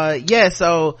 man. But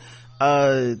so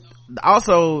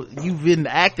also you've been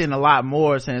acting a lot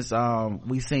more since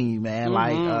we seen you, man.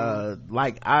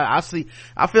 Like I feel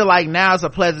like now it's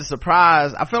a pleasant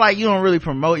surprise. I feel like you don't really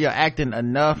promote your acting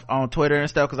enough on Twitter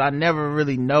and stuff, because I never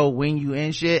really know when you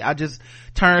in shit. I just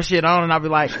turn shit on and I'll be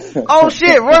like, oh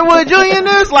shit, Roy Wood Jr. in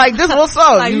this? Like, this what's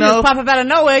up? Like, you know, just pop up out of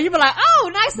nowhere, you be like,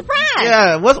 oh, nice surprise.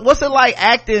 Yeah. What's it like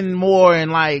acting more and,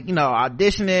 like, you know,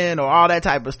 auditioning or all that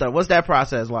type of stuff? What's that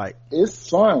process like? It's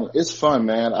fun,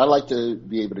 man. I like to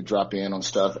be able to drop in on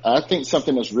stuff. I think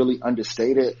something that's really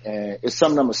understated, and it's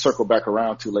something I'm gonna circle back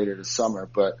around to later this summer,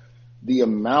 but the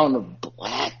amount of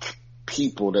black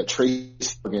people that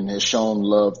Tracy Morgan has shown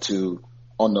love to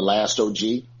on The Last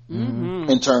OG,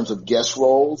 in terms of guest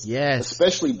roles,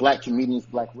 especially black comedians,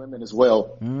 black women as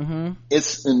well,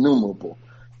 it's innumerable.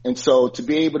 And so to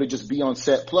be able to just be on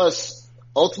set, plus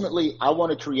ultimately I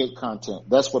want to create content.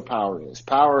 That's what power is.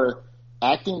 Power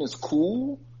acting is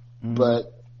cool,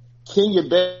 but Kenya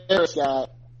Barris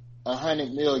got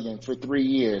 $100 million for 3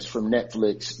 years from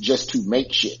Netflix just to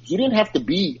make shit. He didn't have to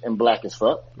be in Black as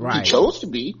Fuck. He chose to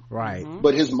be,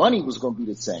 but his money was going to be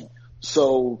the same.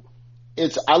 So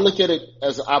I look at it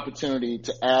as an opportunity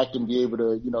to act and be able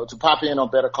to, you know, to pop in on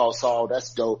Better Call Saul.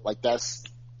 That's dope. Like,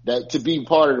 that to be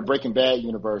part of the Breaking Bad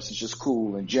universe is just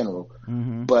cool in general.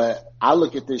 But I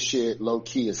look at this shit low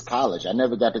key as college. I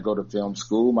never got to go to film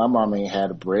school. My mom ain't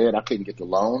had the bread. I couldn't get the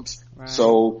loans.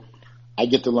 So I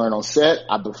get to learn on set.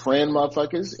 I befriend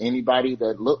motherfuckers. Anybody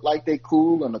that look like they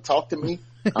cool and to talk to me,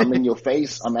 I'm in your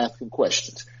face. I'm asking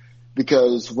questions.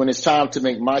 Because when it's time to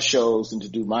make my shows and to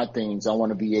do my things, I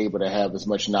want to be able to have as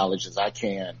much knowledge as I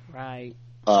can. Right.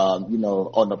 You know,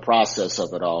 on the process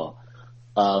of it all.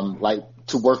 Like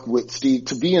to work with Steve,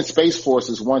 to be in Space Force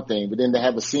is one thing, but then to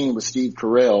have a scene with Steve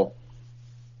Carell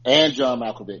and John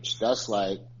Malkovich, that's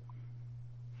like,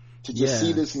 to just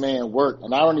see this man work.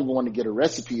 And I don't even want to get a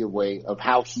recipe away of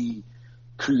how he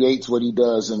creates what he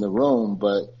does in the room,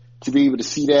 but to be able to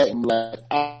see that and like,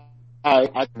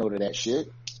 I know that shit.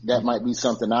 That might be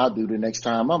something I'll do the next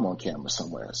time I'm on camera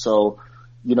somewhere. So,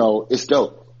 you know, it's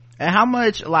dope. And how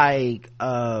much, like,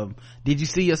 did you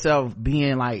see yourself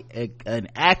being like an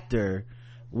actor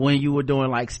when you were doing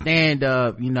like stand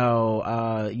up, you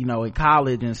know, in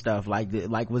college and stuff? Like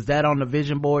was that on the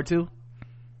vision board too?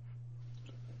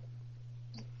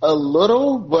 A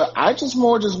little, but I just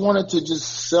wanted to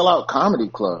just sell out comedy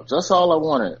clubs. That's all I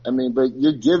wanted. I mean, but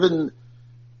you're given,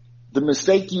 the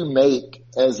mistake you make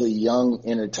as a young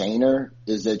entertainer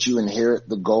is that you inherit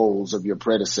the goals of your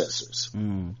predecessors,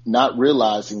 not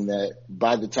realizing that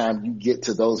by the time you get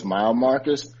to those mile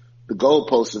markers, the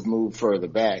goalposts have moved further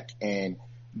back. And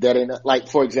that, like,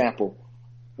 for example,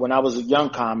 when I was a young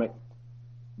comic,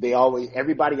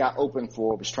 everybody I opened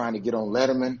for was trying to get on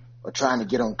Letterman or trying to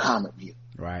get on Comic View.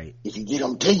 Right. If you get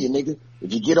on, tell you nigga,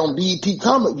 if you get on BET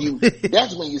Comic View,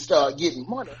 that's when you start getting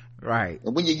money. Right.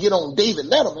 And when you get on David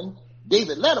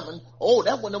Letterman, oh,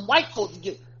 that's when them white folks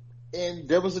get. And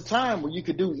there was a time where you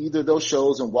could do either of those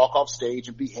shows and walk off stage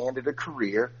and be handed a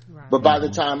career. Right. But by the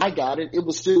time I got it, it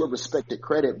was still a respected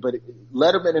credit. But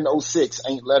Letterman in 06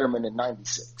 ain't Letterman in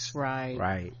 96. Right.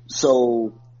 Right.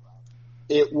 So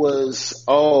it was,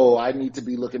 I need to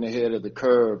be looking ahead of the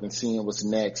curve and seeing what's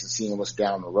next and seeing what's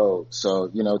down the road. So,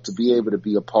 you know, to be able to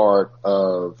be a part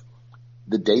of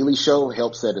The Daily Show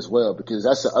helps that as well, because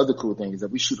that's the other cool thing is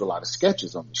that we shoot a lot of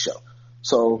sketches on the show.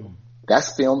 So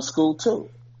that's film school too.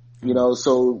 You know,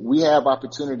 so we have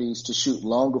opportunities to shoot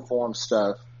longer form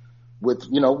stuff with,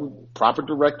 you know, proper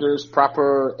directors,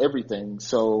 proper everything.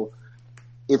 So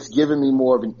it's given me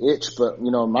more of an itch, but you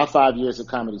know, my 5 years at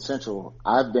Comedy Central,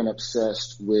 I've been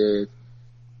obsessed with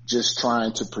just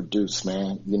trying to produce,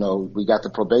 man. You know, we got the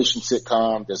Probation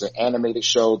sitcom. There's an animated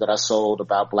show that I sold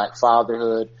about Black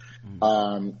fatherhood.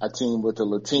 I teamed with a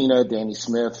Latina, Danny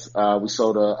Smith. We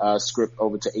sold a script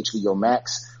over to HBO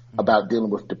Max about dealing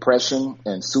with depression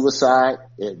and suicide.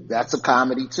 That's a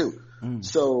comedy too.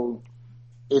 So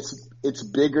it's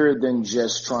bigger than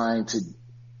just trying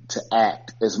to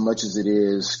act as much as it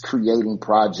is creating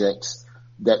projects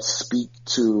that speak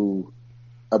to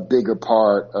a bigger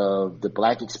part of the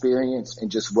Black experience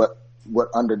and just what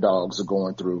underdogs are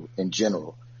going through in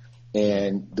general.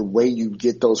 And the way you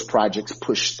get those projects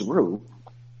pushed through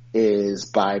is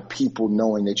by people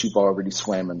knowing that you've already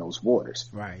swam in those waters.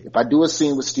 Right. If I do a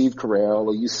scene with Steve Carell,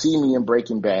 or you see me in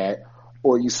Breaking Bad,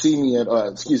 or you see me in,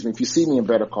 if you see me in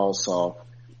Better Call Saul,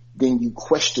 then you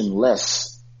question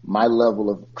less my level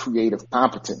of creative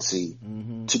competency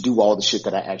to do all the shit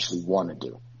that I actually want to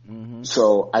do.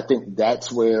 So I think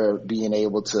that's where being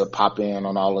able to pop in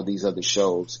on all of these other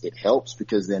shows, it helps,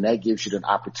 because then that gives you an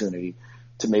opportunity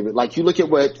to maybe, like, you look at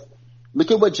what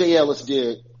Jay Ellis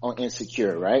did on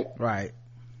Insecure, right? Right.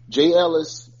 Jay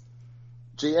Ellis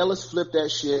flipped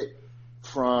that shit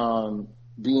from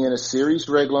being a series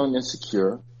regular on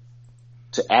Insecure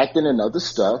to acting in other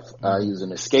stuff. He was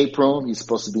in Escape Room. He's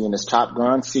supposed to be in this Top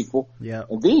Gun sequel. Yeah.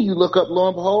 And then you look up, lo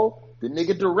and behold, the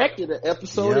nigga directed an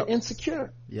episode of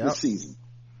Insecure this season.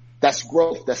 That's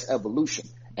growth. That's evolution.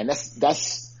 And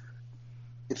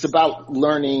it's about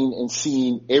learning and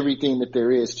seeing everything that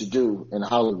there is to do in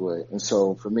Hollywood. And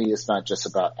so for me, it's not just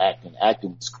about acting.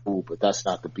 Acting is cool, but that's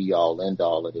not the be all end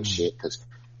all of this shit, because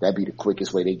that'd be the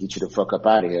quickest way they get you to fuck up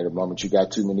out of here. The moment you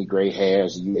got too many gray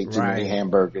hairs, you ate too many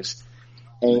hamburgers.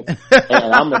 And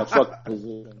I'm in a fucking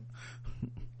position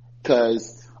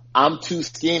because I'm too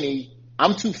skinny.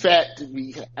 I'm too fat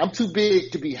I'm too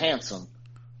big to be handsome,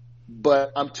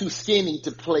 but I'm too skinny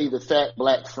to play the fat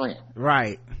Black friend.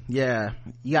 Right. Yeah.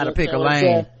 You gotta pick a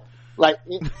lane. Like,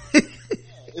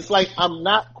 it's like I'm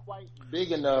not quite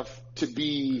big enough to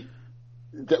be,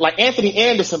 like Anthony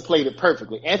Anderson played it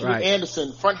perfectly. Anthony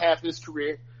Anderson, front half of his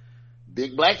career,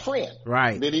 big Black friend.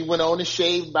 Right. Then he went on and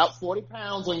shaved about 40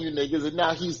 pounds on you niggas, and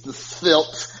now he's the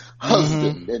svelte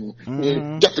husband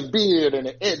and got the beard and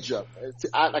the edge up.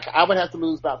 I would have to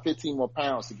lose about 15 more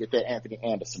pounds to get that Anthony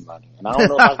Anderson money. And I don't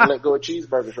know if I can let go of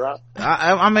cheeseburgers, Rob.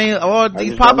 I mean,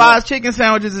 these Popeyes chicken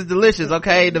sandwiches is delicious,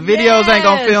 okay? The videos ain't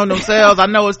gonna film themselves. I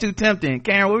know it's too tempting.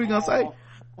 Karen, what were you gonna say?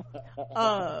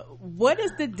 What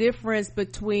is the difference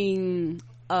between,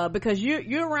 because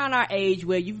you're around our age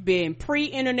where you've been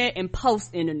pre-internet and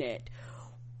post-internet.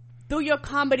 Through your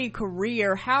comedy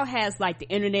career, how has like the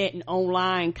internet and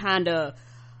online kind of,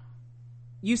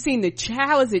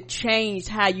 how has it changed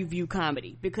how you view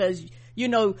comedy? Because you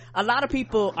know, a lot of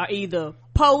people are either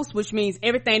post, which means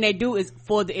everything they do is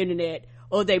for the internet,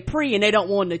 or they pre and they don't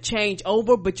want to change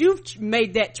over. But you've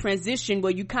made that transition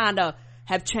where you kind of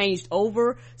have changed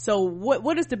over. So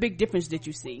what is the big difference that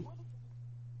you see?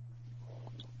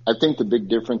 I think the big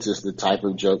difference is the type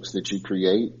of jokes that you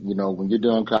create. You know, when you're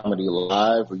doing comedy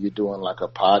live or you're doing like a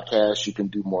podcast, you can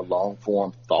do more long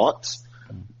form thoughts.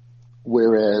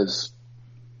 Whereas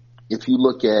if you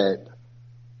look at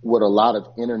what a lot of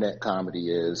internet comedy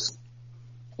is,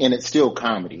 and it's still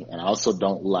comedy, and I also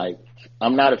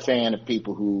I'm not a fan of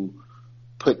people who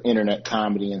put internet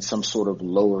comedy in some sort of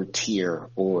lower tier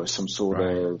or some sort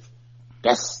of,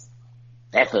 that's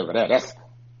over there, that's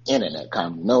internet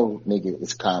comedy. No, nigga,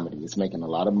 it's comedy. It's making a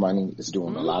lot of money. It's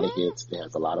doing a lot of hits. It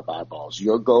has a lot of eyeballs.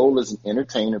 Your goal as an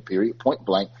entertainer, period, point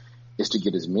blank, is to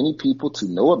get as many people to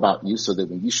know about you so that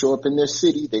when you show up in their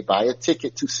city, they buy a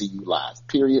ticket to see you live,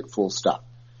 period, full stop.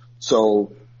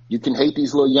 So you can hate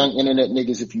these little young internet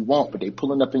niggas if you want, but they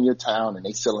pulling up in your town and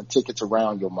they selling tickets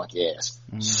around your monkey ass.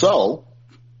 So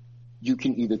you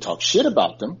can either talk shit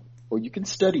about them or you can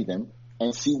study them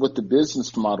and see what the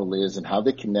business model is and how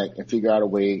they connect and figure out a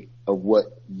way of what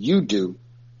you do,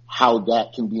 how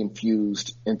that can be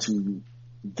infused into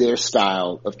their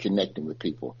style of connecting with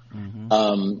people.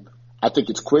 I think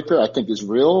it's quicker. I think it's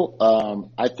real.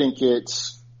 I think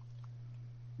there's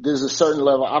a certain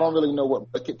level. I don't really know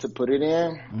what bucket to put it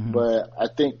in, but I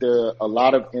think a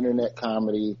lot of internet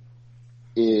comedy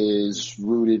is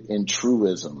rooted in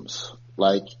truisms.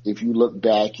 Like if you look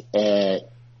back at,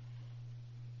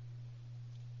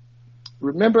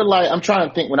 remember, like, I'm trying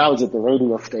to think when I was at the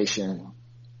radio station,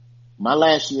 my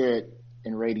last year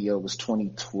in radio was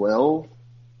 2012.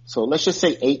 So let's just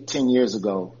say 8-10 years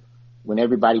ago when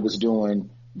everybody was doing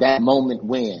that moment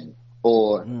when,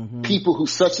 or people who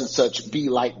such and such be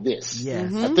like this.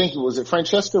 Yes. I think it was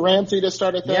Francesca Ramsey that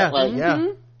started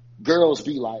that. Girls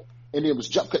be like, and it was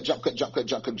jump cut, jump cut, jump cut,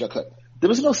 jump cut, jump cut. There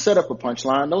was no setup or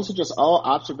punchline. Those are just all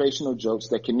observational jokes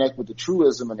that connect with the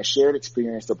truism and the shared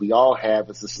experience that we all have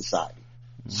as a society.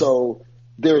 So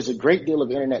there's a great deal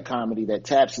of internet comedy that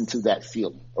taps into that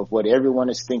feeling of what everyone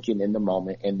is thinking in the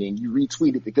moment, and then you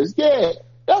retweet it because, yeah,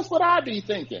 that's what I be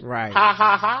thinking. Right. Ha,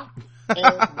 ha, ha.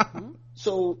 And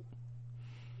so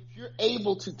if you're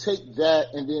able to take that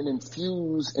and then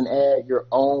infuse and add your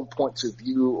own points of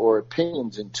view or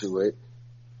opinions into it,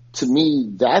 to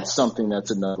me, that's something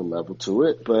that's another level to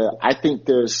it. But I think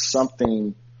there's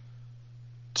something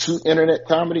to internet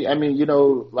comedy. I mean, you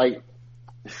know, like,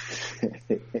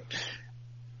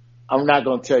 I'm not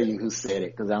going to tell you who said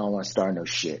it because I don't want to start no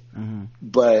shit.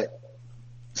 But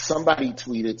somebody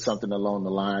tweeted something along the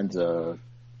lines of,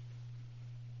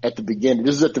 at the beginning,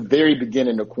 this is at the very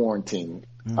beginning of quarantine.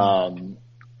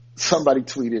 Somebody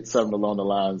tweeted something along the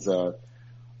lines of,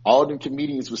 all them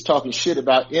comedians was talking shit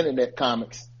about internet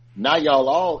comics. Now y'all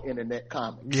all internet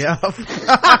comics. Yeah.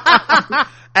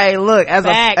 Hey, look, as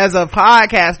a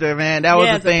podcaster, man, that was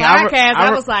the thing.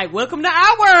 I was like, welcome to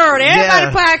our world.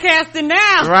 Everybody podcasting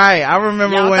now. Right. I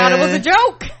remember y'all thought it was a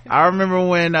joke. I remember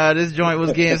when this joint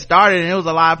was getting started, and it was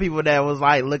a lot of people that was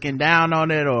like looking down on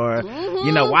it, or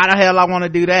you know, why the hell I want to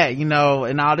do that, you know,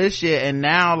 and all this shit. And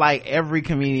now, like, every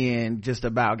comedian just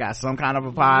about got some kind of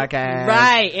a podcast.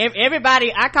 Right.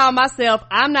 Everybody. I call myself,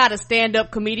 I'm not a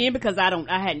stand-up comedian because I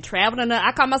hadn't traveled enough.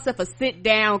 I call myself a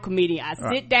sit-down comedian. I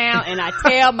sit down and I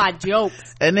tell my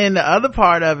jokes. And then the other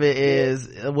part of it is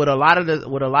with a lot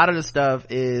of the stuff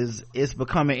is it's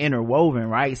becoming interwoven,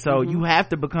 right? So you have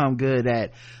to become good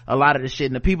at a lot of the shit,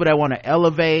 and the people that want to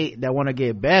elevate, that want to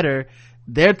get better,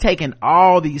 they're taking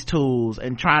all these tools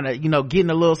and trying to, you know, getting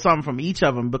a little something from each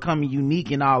of them, becoming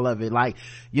unique in all of it. Like,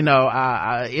 you know,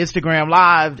 Instagram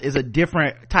Live is a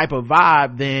different type of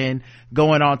vibe than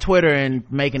going on Twitter and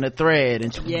making a thread,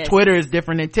 and Twitter is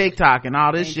different than TikTok and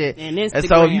all this shit. And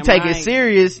so if you take it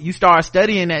serious, you start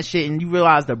studying that shit and you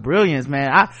realize the brilliance, man.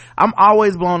 I'm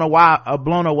always blown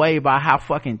away by how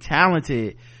fucking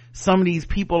talented some of these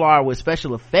people are with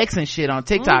special effects and shit on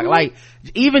TikTok. Like,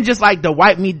 even just like the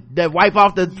wipe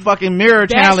off the fucking mirror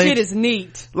challenge. That shit is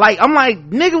neat. Like, I'm like,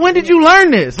 nigga, when did you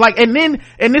learn this? Like, and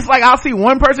it's like, I'll see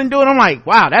one person do it, I'm like,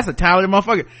 wow, that's a talented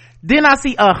motherfucker. Then I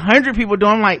see 100 people do it,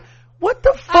 I'm like, what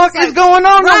the fuck is going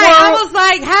on in the world? I was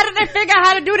like, how did they figure out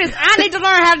how to do this? I need to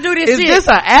learn how to do this shit. Is this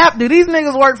an app? Do these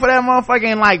niggas work for that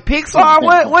motherfucking, like,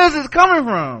 Pixar? Where is this coming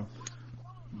from?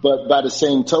 But by the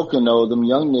same token, though, them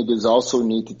young niggas also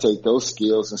need to take those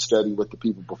skills and study what the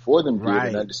people before them did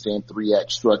and understand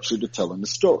 3-act structure to telling the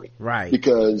story. Right.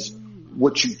 Because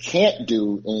what you can't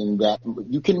do in that,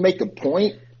 you can make a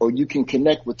point or you can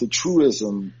connect with the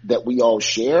truism that we all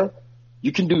share,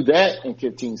 You can do that in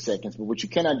 15 seconds, but what you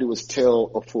cannot do is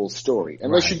tell a full story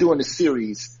unless you're doing a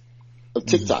series of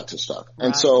TikToks or stuff.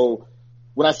 And so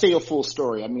when I say a full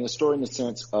story, I mean a story in the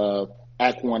sense of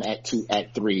Act 1, Act 2,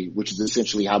 Act 3, which is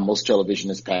essentially how most television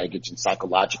is packaged, and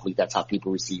psychologically that's how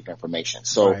people receive information.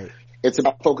 So it's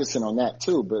about focusing on that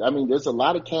too. But I mean, there's a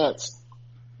lot of cats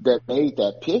that made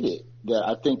that pivot that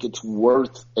I think it's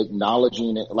worth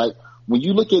acknowledging. It. Like when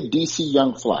you look at DC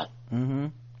Young Fly,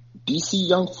 DC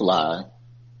Young Fly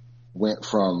went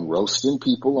from roasting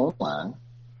people online,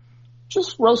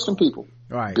 just roasting people,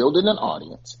 building an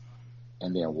audience,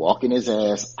 and then walking his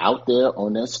ass out there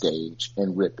on that stage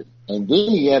and ripping. And then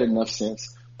he had enough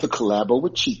sense to collabo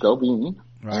with Chico Bean,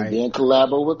 and then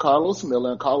collabo with Carlos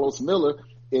Miller. And Carlos Miller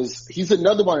he's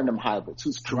another one of them hybrids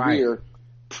whose career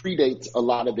predates a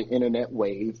lot of the internet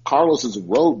wave. Carlos is a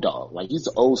road dog. Like he's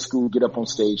old school, get up on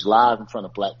stage live in front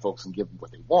of black folks and give them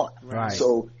what they want.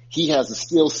 So he has a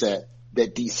skill set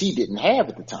that DC didn't have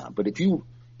at the time. But if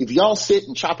y'all sit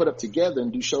and chop it up together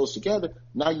and do shows together,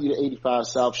 now you're the 85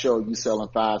 South show, you selling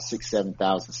 5, 6,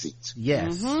 7,000 seats.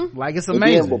 Yes. Like it's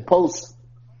amazing. And then we'll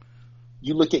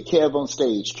you look at Kev on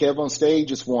Stage. Kev on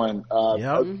Stage is one.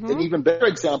 An even better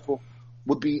example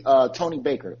would be Tony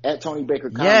Baker, at Tony Baker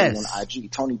Comedy on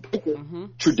IG. Tony Baker,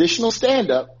 traditional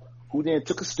stand-up, who then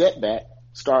took a step back,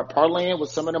 started parlaying with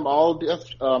some of them all deaf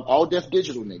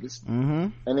digital niggas,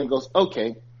 and then goes,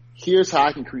 okay, here's how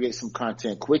I can create some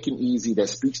content quick and easy that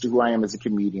speaks to who I am as a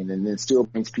comedian, and then still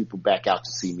brings people back out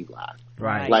to see me live.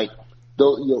 Like,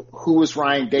 who is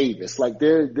Ryan Davis? Like,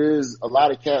 there's a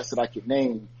lot of cats that I could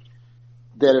name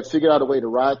that have figured out a way to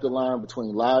ride the line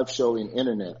between live show and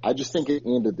internet. I just think at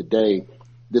the end of the day,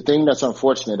 the thing that's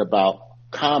unfortunate about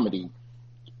comedy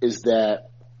is that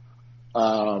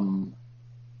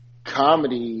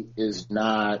comedy is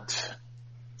not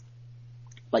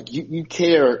like you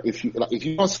care if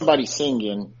you want somebody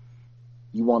singing,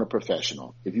 you want a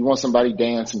professional. If you want somebody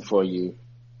dancing for you,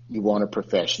 you want a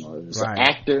professional. If it's an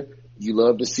actor, you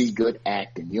love to see good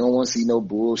acting. You don't want to see no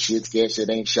bullshit sketch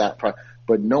that ain't shot properly.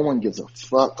 But no one gives a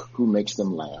fuck who makes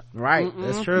them laugh.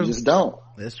 That's true. You just don't.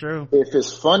 That's true. If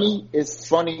it's funny,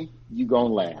 you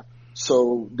gonna laugh.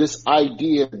 So this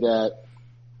idea that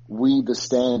we, the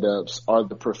stand-ups, are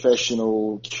the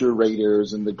professional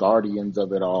curators and the guardians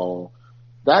of it all,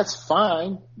 that's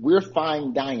fine. We're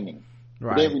fine dining.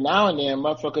 But every now and then,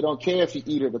 motherfucker don't care if you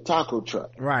eat at a taco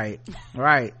truck.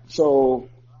 So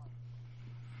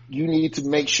you need to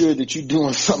make sure that you're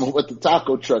doing some of what the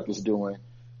taco truck is doing,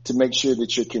 to make sure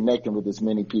that you're connecting with as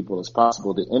many people as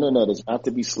possible. The internet is not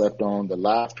to be slept on. The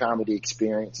live comedy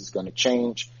experience is going to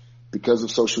change because of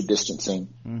social distancing.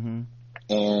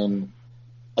 And,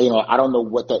 I don't know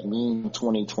what that means in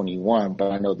 2021,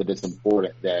 but I know that it's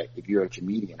important that if you're a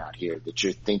comedian out here, that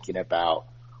you're thinking about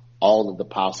all of the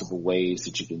possible ways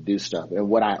that you can do stuff. And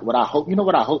what I hope,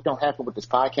 what I hope don't happen with this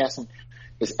podcasting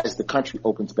is as the country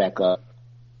opens back up,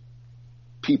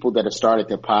 people that have started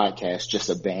their podcast just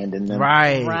abandon them.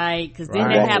 Because then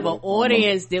they have an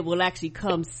audience that will actually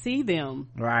come see them.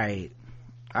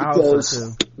 Because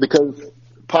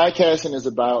podcasting is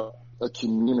about a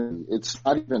community. It's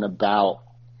not even about,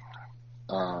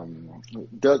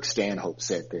 Doug Stanhope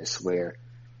said this, where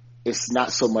it's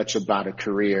not so much about a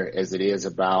career as it is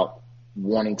about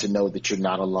wanting to know that you're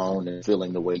not alone and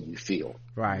feeling the way you feel.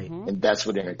 And that's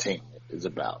what entertainment is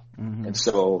about. And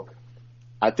so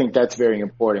I think that's very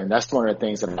important. That's one of the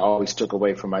things that I always took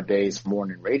away from my days of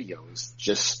morning radio, is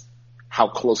just how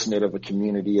close-knit of a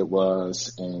community it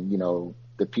was, and,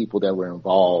 the people that were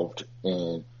involved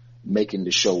in making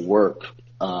the show work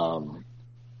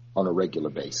on a regular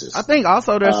basis. I think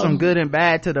also there's some good and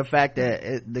bad to the fact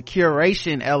that the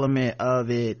curation element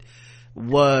of it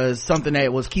was something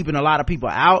that was keeping a lot of people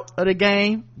out of the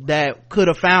game that could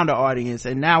have found an audience.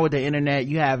 And now with the internet,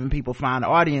 you having people find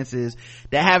audiences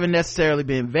that haven't necessarily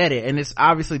been vetted. And it's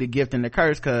obviously the gift and the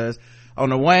curse, because on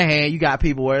the one hand, you got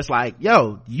people where it's like,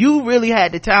 yo, you really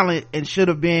had the talent and should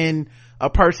have been a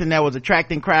person that was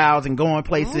attracting crowds and going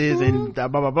places and blah,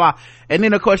 blah, blah. And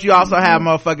then of course you also have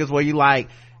motherfuckers where you like,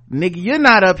 nigga, you're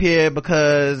not up here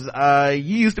because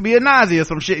you used to be a Nazi or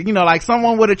some shit. Like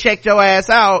someone would have checked your ass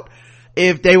out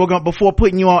if they were going before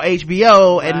putting you on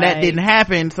HBO, and that didn't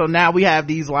happen. So now we have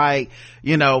these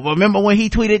remember when he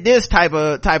tweeted this type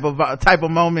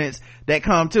of moments that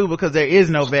come too, because there is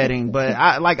no vetting. But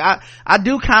I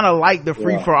do kind of like the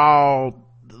free for all.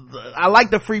 I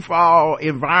like the free for all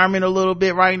environment a little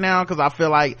bit right now, because I feel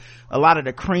like a lot of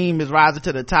the cream is rising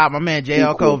to the top. My man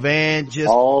JL Covan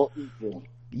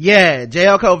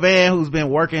JL Covan, who's been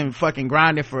working fucking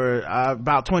grinding for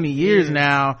about 20 years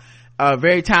now, a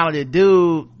very talented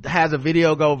dude has a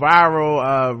video go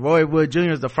viral. Roy Wood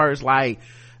Jr. is the first like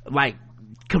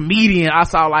comedian I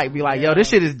saw like be like, yo, this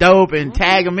shit is dope, and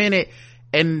tag him in it.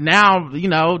 And now, you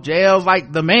know, JL's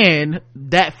like the man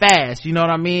that fast, you know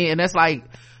what I mean? And that's like,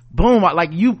 boom,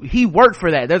 like he worked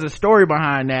for that. There's a story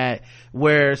behind that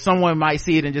where someone might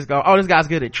see it and just go, oh, this guy's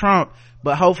good at Trump.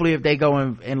 But hopefully if they go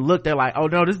and look, they're like, oh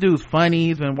no, this dude's funny,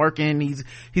 he's been working,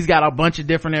 he's got a bunch of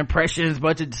different impressions,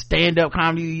 bunch of stand-up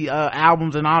comedy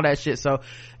albums and all that shit. So,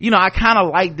 you know, I kind of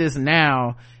like this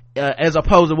now, as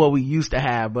opposed to what we used to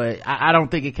have, but I don't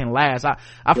think it can last.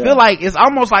 I feel like it's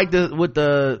almost like with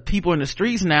the people in the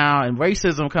streets now and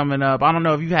racism coming up. I don't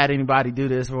know if you've had anybody do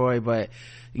this, Roy, but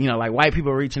you know, like white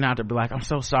people reaching out to be like, I'm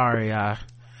so sorry,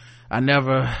 I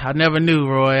never knew,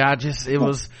 Roy. It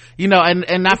was, you know,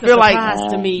 and I feel like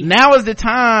to me. Now is the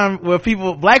time where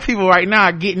black people right now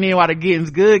are getting in while the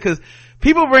getting's good, cause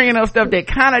people bringing up stuff that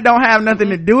kind of don't have nothing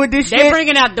to do with this shit. They're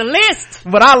bringing out the list.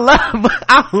 But I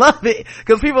love it,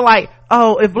 cause people like,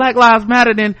 oh, if Black Lives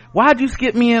Matter, then why'd you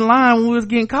skip me in line when we was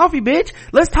getting coffee, bitch?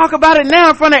 Let's talk about it now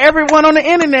in front of everyone on the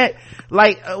internet.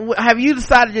 Like, have you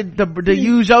decided to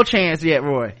use your chance yet,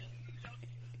 Roy?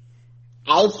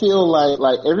 I feel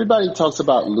like everybody talks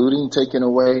about looting taken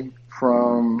away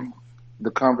from the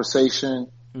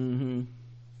conversation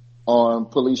on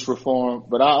police reform,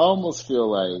 but I almost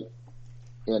feel like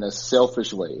in a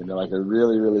selfish way, in like a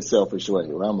really, really selfish way,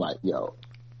 where I'm like, yo,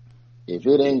 if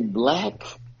it ain't black,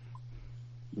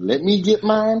 let me get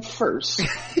mine first.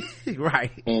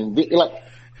 Right. And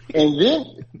then,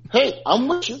 hey, I'm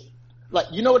with you. Like,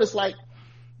 you know what it's like?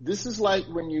 This is like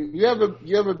when you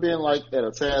ever been like at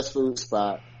a fast food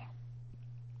spot?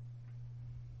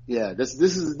 Yeah, this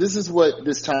is what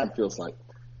this time feels like.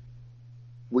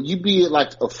 When you be at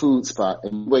like a food spot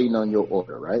and waiting on your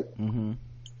order, right? Mm-hmm.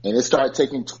 And it started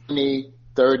taking 20,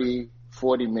 30,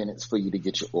 40 minutes for you to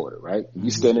get your order, right? Mm-hmm.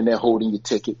 You standing there holding your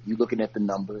ticket, you looking at the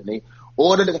number, and they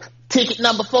order the ticket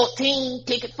number 14,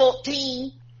 ticket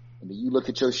 14. And then you look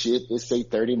at your shit, it say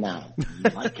 39. And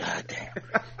you're like, God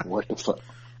damn, what the fuck?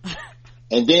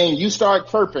 And then you start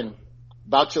chirping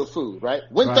about your food, right?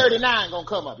 When 39 gonna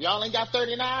come up? Y'all ain't got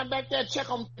 39 back there?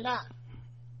 Check on 39.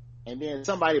 And then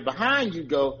somebody behind you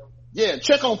go, yeah,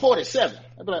 check on 47.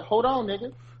 I'd be like, hold on,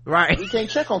 nigga. Right. We can't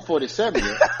check on 47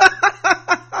 yet.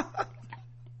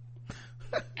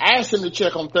 Ask him to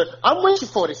check on 30. I'm with you,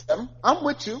 47. I'm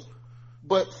with you.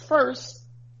 But first,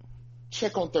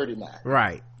 check on 39.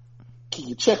 Right. Can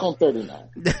you check on 39?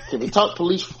 Can we talk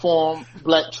police reform,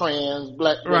 black trans,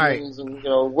 black women's, and, you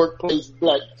know, workplace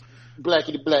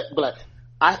blackity black.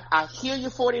 I hear you,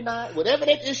 49, whatever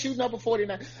that issue number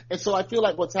 49. And so I feel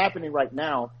like what's happening right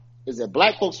now is that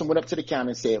black folks went up to the counter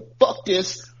and said, fuck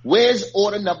this. Where's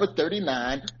order number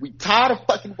 39? We tired of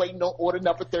fucking waiting on order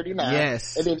number 39.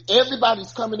 Yes. And then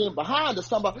everybody's coming in behind us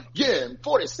talking about, yeah, and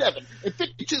 47 and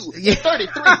 52 and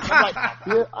 33. I'm like,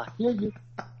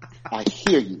 I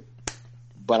hear you.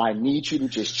 But I need you to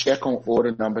just check on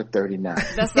order number 39.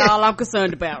 That's all I'm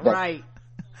concerned about, right?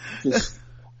 Just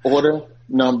order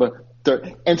number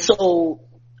 30. And so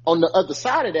on the other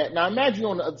side of that, now imagine you're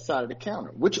on the other side of the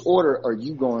counter. Which order are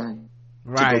you going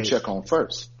to go check on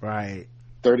first? Right.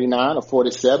 39 or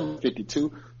 47,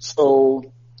 52.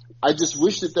 So I just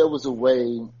wish that there was a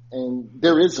way, and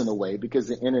there isn't a way because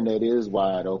the internet is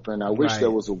wide open. I wish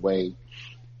there was a way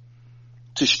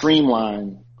to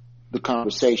streamline the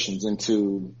conversations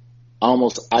into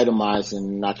almost itemizing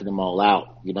and knocking them all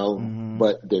out, you know,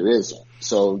 but there isn't.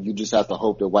 So you just have to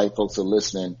hope that white folks are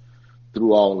listening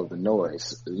through all of the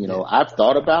noise. You know, I've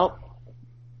thought about,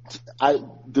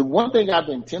 the one thing I've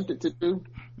been tempted to do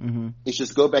is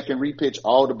just go back and repitch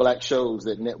all the black shows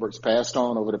that networks passed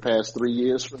on over the past 3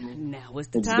 years for me. Now is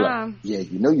the time. Like, yeah,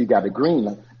 you know you got a green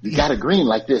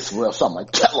like this, or else I'm like,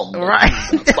 tell them. Right.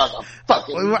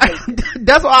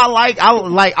 That's what I like. I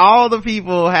like all the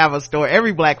people have a story.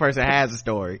 Every black person has a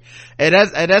story. And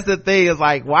that's the thing, is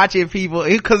like watching people,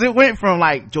 cause it went from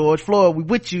like George Floyd, we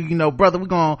with you, you know, brother, we're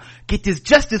gonna get this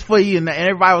justice for you. And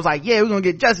everybody was like, yeah, we're gonna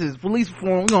get justice, police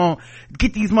reform, we're gonna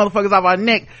get these motherfuckers off our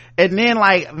neck. And then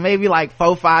like maybe like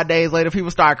 4-5 days later,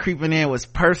 people start creeping in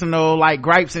with personal like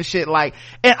gripes and shit, like,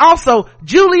 and also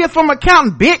Julia from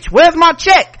accounting, bitch, where's my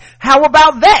check? How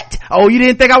about that? Oh, you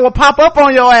didn't think I would pop up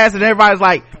on your ass? And everybody's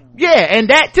like, yeah, and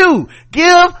that too.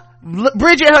 Give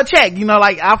Bridget her check. You know,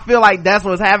 like, I feel like that's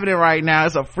what's happening right now.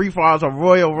 It's a free fall, it's a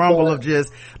royal rumble of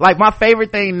just, like, my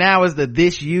favorite thing now is the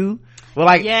this you. Well,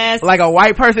 like, like a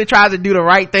white person tries to do the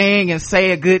right thing and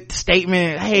say a good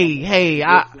statement. Hey,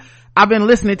 I've been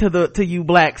listening to you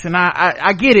blacks, and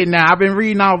I get it now. I've been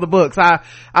reading all the books.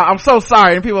 I'm so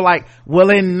sorry. And people are like, well,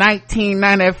 in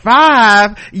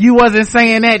 1995, you wasn't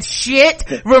saying that shit.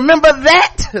 Remember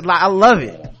that? Like, I love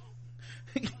it.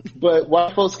 But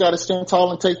white folks got to stand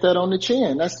tall and take that on the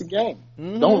chin. That's the game.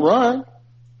 Mm-hmm. Don't run.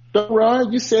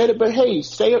 You said it, but hey,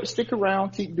 stick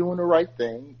around, keep doing the right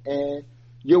thing, and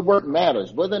your work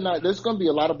matters. Whether or not there's going to be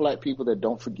a lot of black people that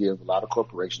don't forgive a lot of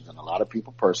corporations and a lot of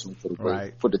people personally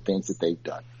for the things that they've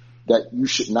done. That you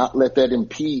should not let that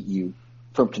impede you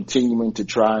from continuing to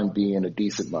try and being a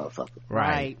decent motherfucker.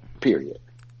 Right. Period.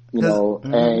 You know,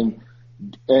 and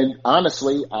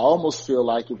honestly, I almost feel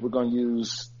like if we're going to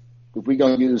use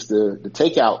the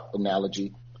takeout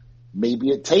analogy, maybe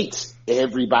it takes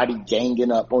everybody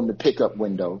ganging up on the pickup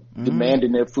window,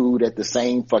 demanding their food at the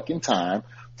same fucking time,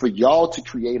 for y'all to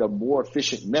create a more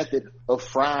efficient method of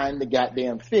frying the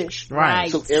goddamn fish.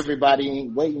 Right. So everybody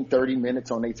ain't waiting 30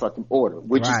 minutes on their fucking order,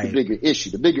 which is the bigger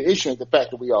issue. The bigger issue ain't the fact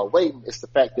that we all waiting. It's the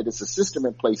fact that it's a system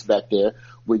in place back there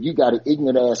where you got an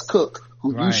ignorant ass cook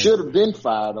who you should have been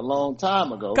fired a long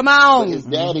time ago. Come on. But his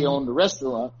daddy owned the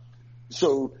restaurant.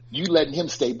 So you letting him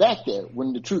stay back there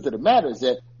when the truth of the matter is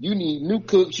that you need new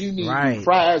cooks, you need new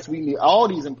fryers, we need all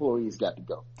these employees got to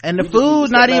go. And the food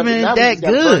not even that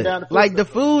good. Like the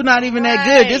food not even that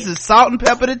good. This is salt and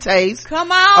pepper to taste.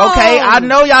 Come on. Okay, I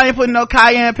know y'all ain't putting no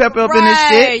cayenne pepper up in this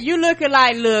shit. You looking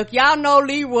like, look, y'all know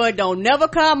Leroy don't never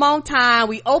come on time.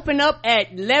 We open up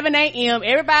at 11 a.m.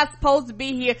 Everybody's supposed to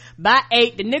be here by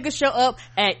 8. The niggas show up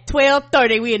at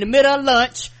 12:30. We in the middle of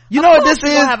lunch. You know what this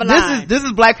is? This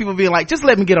is black people being like, just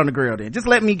let me get on the grill then. Just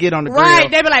let me get on the grill. Right,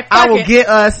 they be like, I will get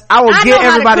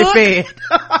everybody fed.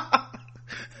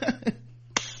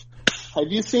 Have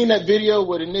you seen that video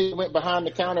where the nigga went behind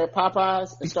the counter at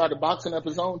Popeyes and started boxing up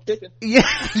his own chicken? Yeah.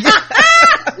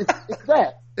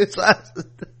 It's that.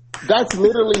 That's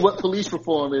literally what police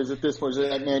reform is at this point.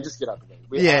 Like, man, just get out the way.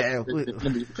 Let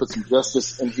me put some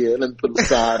justice in here. Let me put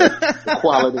aside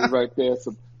equality right there.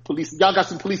 Some police, y'all got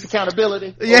some police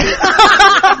accountability. Yeah.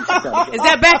 Is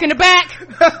that back in the back?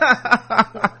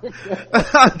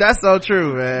 That's so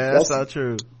true, man. That's so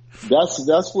true.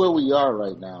 That's where we are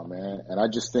right now, man. And I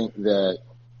just think that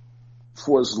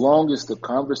for as long as the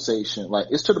conversation, like,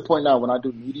 it's to the point now when I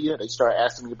do media, they start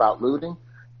asking me about looting.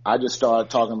 I just started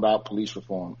talking about police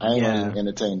reform. I ain't even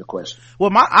entertain the question.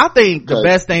 Well, I think the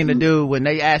best thing to do when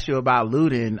they ask you about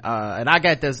looting, and I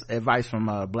got this advice from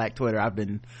Black Twitter. I've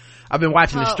been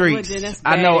watching the streets.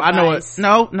 I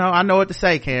know what to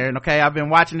say, Karen. Okay, I've been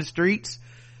watching the streets.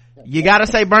 You gotta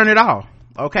say burn it all.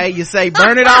 Okay, you say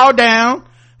burn it all down.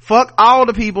 Fuck all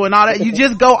the people and all that. You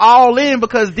just go all in,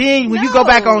 because then when you go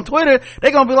back on Twitter,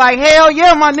 they're gonna be like, hell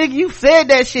yeah, my nigga, you said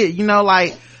that shit. You know,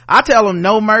 like, I tell them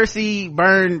no mercy,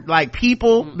 burn like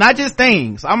people, not just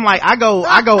things. I'm like, I go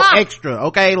extra.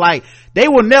 Okay, like, they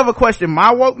will never question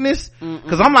my wokeness,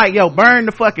 because I'm like, yo, burn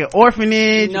the fucking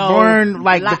orphanage, burn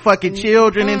like the fucking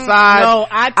children inside. No,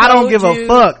 I don't give a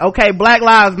fuck. Okay, Black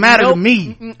Lives Matter to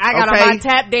me. I got on my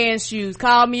tap dance shoes.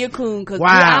 Call me a coon, because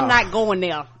I'm not going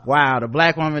there. Wow, the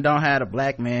black woman don't have a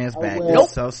black man's back.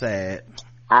 That's so sad.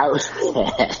 I was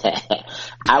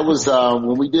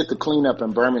when we did the cleanup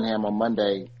in Birmingham on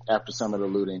Monday after some of the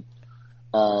looting,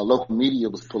 local media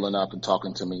was pulling up and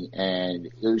talking to me, and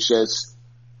it was just,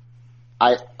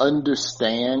 I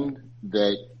understand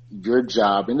that your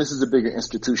job, and this is a bigger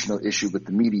institutional issue with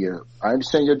the media, I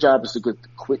understand your job is to get the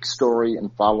quick story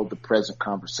and follow the present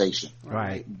conversation.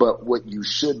 Right. But what you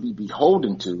should be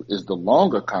beholden to is the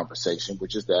longer conversation,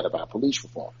 which is that about police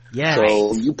reform. Yeah.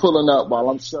 So you pulling up while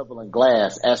I'm shoveling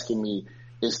glass, asking me,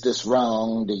 is this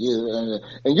wrong?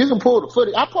 And you can pull the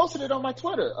footage. I posted it on my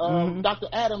Twitter. Dr.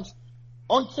 Adams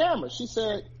on camera. She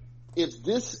said,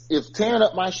 if tearing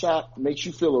up my shop makes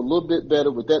you feel a little bit better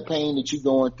with that pain that you're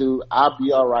going through, I'll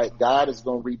be all right. God is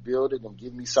going to rebuild it and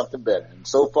give me something better. And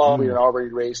so far, we had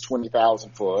already raised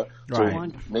 $20,000 for her.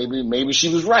 Right. So maybe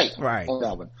she was right. Right. On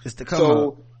that one. Just to come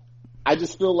up. I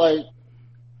just feel like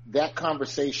that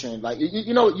conversation, like,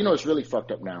 you know, it's really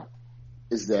fucked up now,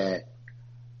 is that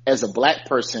as a black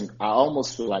person, I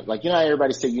almost feel like, you know how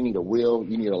everybody say you need a will,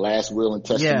 you need a last will and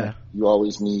testament. Yeah. You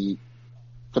always need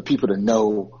for people to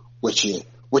know what your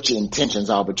intentions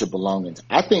are, but your belongings.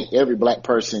 I think every black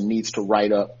person needs to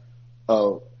write up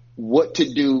what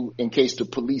to do in case the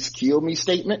police kill me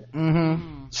statement,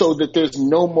 so that there's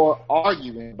no more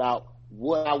arguing about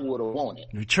what I would have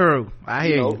wanted. True, I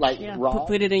hear you. Like, Rob,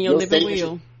 put it in your living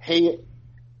will. Hey,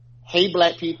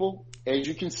 black people, as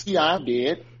you can see, I'm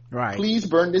dead. Right. Please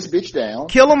burn this bitch down.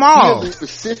 Kill them all. Kill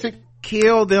them all.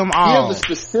 Kill them all. Give the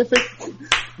specific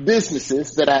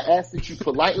businesses that I ask that you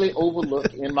politely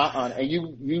overlook in my honor, and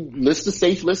you list a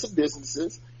safe list of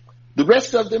businesses. The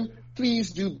rest of them,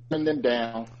 please do burn them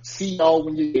down. See y'all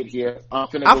when you get here. I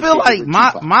feel like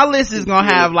my list is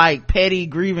gonna have like petty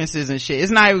grievances and shit.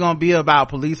 It's not even gonna be about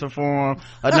police reform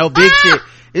or no big shit.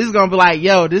 It's gonna be like,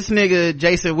 yo, this nigga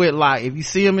Jason Whitlock, if you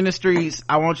see him in the streets,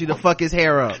 I want you to fuck his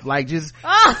hair up. Like, just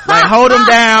like hold him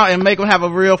down and make him have a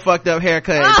real fucked up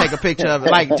haircut and take a picture of it.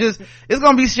 Like, just, it's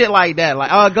gonna be shit like that.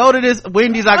 Like, go to this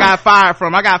Wendy's I got fired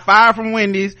from. I got fired from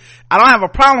Wendy's. I don't have a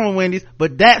problem with Wendy's,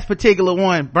 but that particular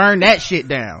one, burn that shit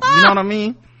down. You know what I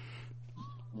mean?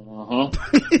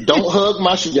 Don't hug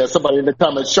my shooter. Yeah, somebody in the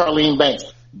comments, Charlene Banks.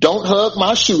 Don't hug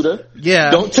my shooter.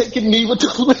 Yeah. Don't take a knee with the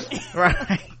police.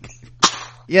 Right.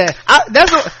 Yeah,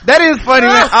 that is funny,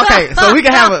 man. Okay, so we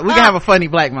can have a funny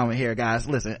black moment here, guys.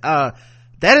 Listen, that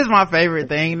is my favorite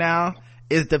thing now,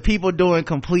 is the people doing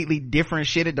completely different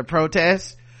shit at the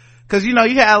protests. Cause you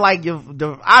have like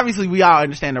obviously we all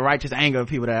understand the righteous anger of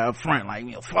people that are up front,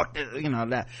 like, fuck this,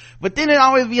 that. But then it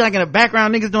always be like in the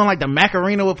background niggas doing like the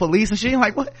Macarena with police and shit.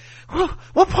 Like, what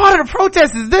part of the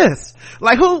protest is this?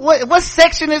 Like, what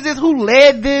section is this? Who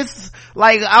led this?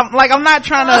 Like, I'm not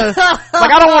trying to,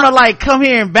 like, I don't want to like come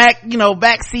here and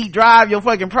backseat drive your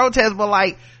fucking protest, but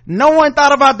like, no one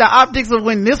thought about the optics of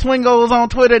when this one goes on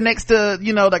Twitter next to,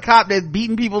 the cop that's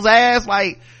beating people's ass.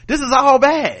 Like, this is all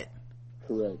bad.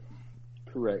 Correct.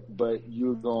 But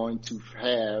you're going to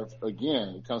have,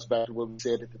 again, it comes back to what we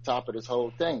said at the top of this whole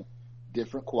thing,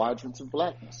 different quadrants of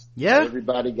blackness. Yeah.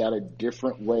 Everybody got a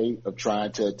different way of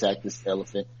trying to attack this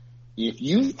elephant. If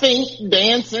you think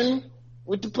dancing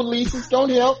with the police is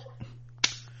going to help.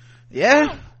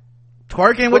 Yeah.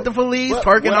 Twerking with the police,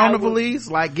 twerking on the police,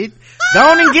 like, go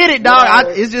on and get it, dog.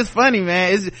 It's just funny,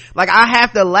 man. It's like, I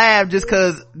have to laugh just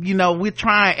cause, we're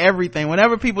trying everything.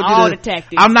 Whenever people do the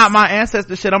tactics. I'm not my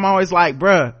ancestor shit, I'm always like,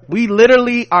 bruh, we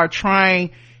literally are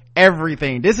trying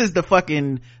everything. This is the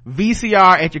fucking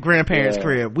VCR at your grandparents'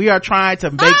 crib. We are trying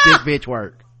to make this bitch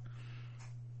work.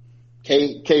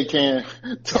 K can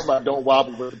talk about don't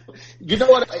wobble with it. You know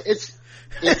what?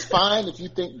 It's fine if you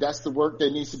think that's the work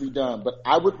that needs to be done, but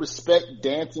I would respect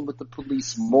dancing with the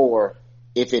police more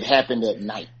if it happened at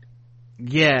night.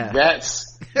 Yeah.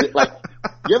 That's like,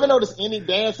 you ever notice any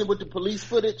dancing with the police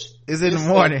footage? It's in the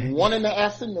morning. 1 in the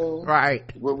afternoon. Right.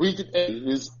 Where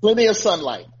there's plenty of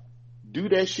sunlight. Do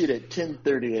that shit at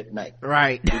 10:30 at night.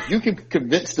 Right. If you can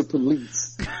convince the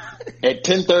police at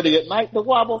 10:30 at night to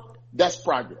wobble, that's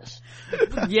progress.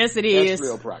 Yes, it is. That's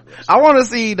real progress. I want to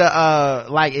see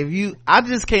I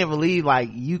just can't believe like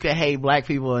you can hate black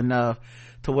people enough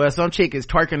to where some chick is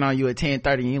twerking on you at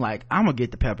 10:30 and you're like, I'm gonna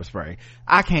get the pepper spray.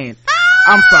 I can't.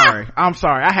 I'm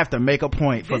sorry. I have to make a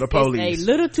point for the police. Is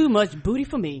a little too much booty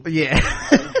for me. Yeah.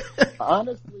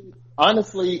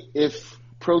 honestly, if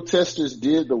protesters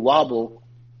did the wobble,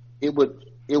 it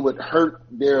would hurt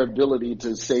their ability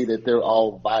to say that they're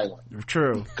all violent.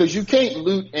 True. Because you can't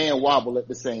loot and wobble at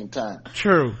the same time.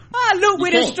 True. Loot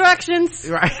with instructions.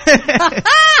 Right.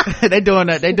 They doing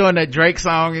that Drake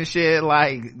song and shit,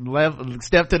 like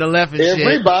step to the left and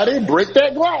Everybody break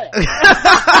that glass.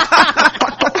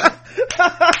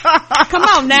 Come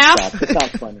on now. It's not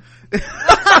funny.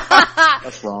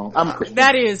 That's wrong.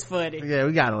 That is funny. Yeah,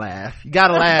 we gotta laugh. You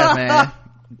gotta laugh, man.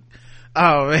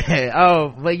 Oh man.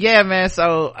 Oh, but yeah, man.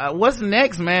 So what's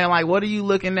next, man? Like, what are you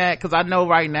looking at? Cause I know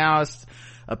right now it's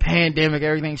a pandemic,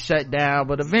 everything's shut down,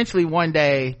 but eventually one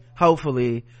day,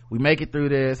 hopefully we make it through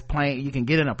this plane. You can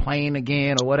get in a plane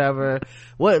again or whatever.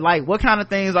 What kind of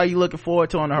things are you looking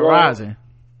forward to on the horizon?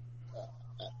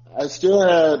 I still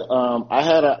had, I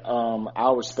had a,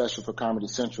 hour special for Comedy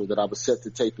Central that I was set to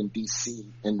tape in DC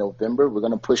in November. We're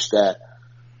going to push that,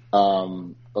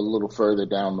 a little further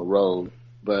down the road,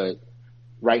 but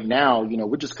right now,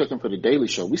 we're just cooking for the Daily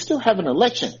Show. We still have an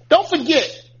election. Don't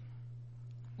forget,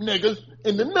 niggas,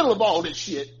 in the middle of all this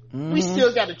shit, we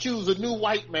still got to choose a new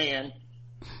white man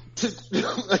to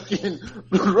again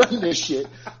run this shit.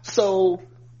 So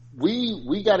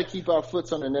we got to keep our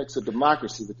foots on the necks of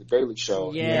democracy with the Daily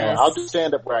Show. Yes. I'll do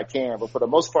stand up where I can, but for the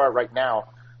most part, right now,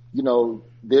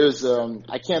 there's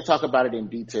I can't talk about it in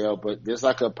detail, but there's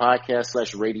like a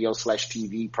podcast / radio /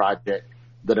 TV project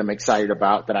that I'm excited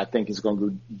about that I think is going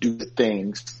to do good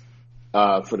things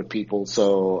for the people.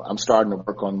 So I'm starting to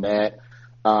work on that.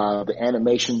 The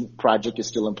animation project is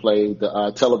still in play.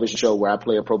 The television show where I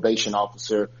play a probation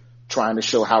officer trying to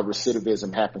show how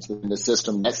recidivism happens within the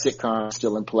system. That sitcom is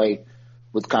still in play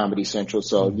with Comedy Central.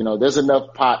 So, there's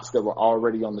enough pots that were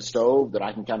already on the stove that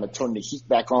I can kind of turn the heat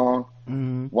back on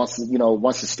once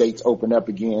the states open up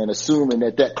again, assuming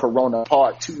that Corona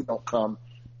part 2 don't come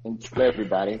and kill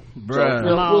everybody. Bruh.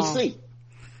 So, we'll see.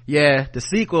 Yeah, the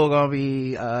sequel gonna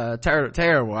be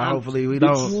terrible. Hopefully we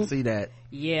don't see that.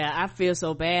 Yeah, I feel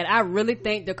so bad. I really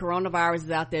think the coronavirus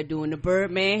is out there doing the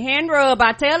Birdman hand rub.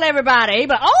 I tell everybody,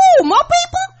 but oh, more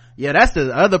people. Yeah, that's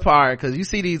the other part, because you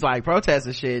see these like protests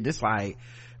and shit. It's like,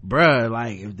 bruh,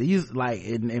 like if these like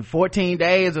in 14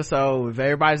 days or so, if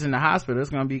everybody's in the hospital, it's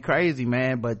gonna be crazy,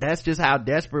 man. But that's just how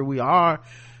desperate we are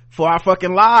for our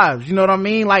fucking lives. You know what I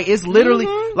mean? Like it's literally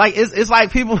like it's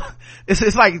like people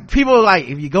it's like people like,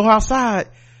 if you go outside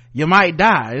you might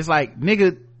die. It's like,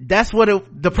 nigga, that's what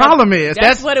the problem is.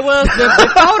 That's what it was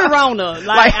before the Rona.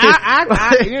 Like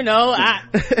I you know,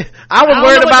 I was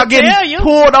worried about getting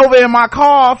pulled over in my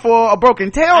car for a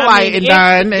broken tail light and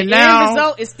dying, and now end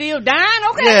result is still dying.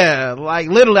 Okay. Yeah, like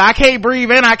literally I can't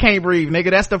breathe and I can't breathe,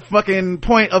 nigga. That's the fucking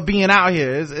point of being out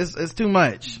here. It's too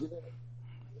much.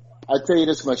 I tell you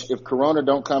this much: if Corona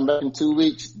don't come back in 2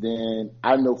 weeks, then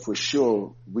I know for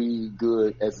sure we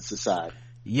good as a society.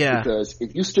 Yeah. Because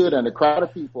if you stood in a crowd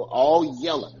of people all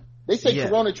yelling, they say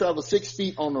Corona travels 6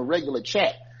 feet on a regular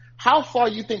chat. How far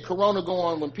you think Corona go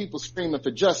on when people screaming for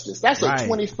justice? That's a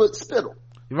 20-foot spittle.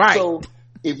 Right. So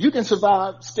if you can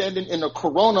survive standing in a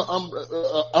Corona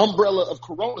umbrella of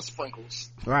Corona sprinkles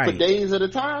for days at a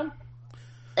time,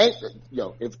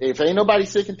 if ain't nobody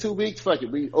sick in 2 weeks, fuck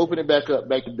it, we open it back up,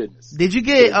 back to business. Did you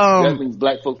get that means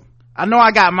black folks? I know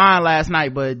I got mine last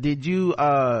night, but did you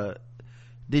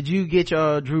get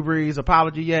your Drew Brees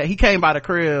apology yet? He came by the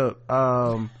crib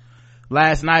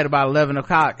last night about 11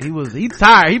 o'clock. He's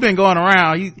tired. He been going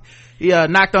around. He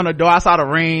knocked on the door. I saw the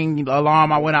ring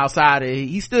alarm. I went outside.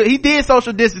 He did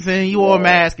social distancing. He wore a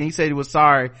mask and he said he was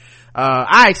sorry.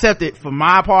 I accept it for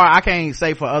my part. I can't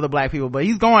say for other black people, but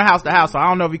he's going house to house, so I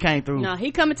don't know if he came through. No,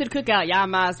 he coming to the cookout. Y'all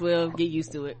might as well get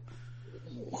used to it.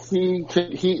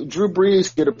 Drew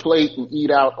Brees get a plate and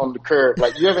eat out on the curb.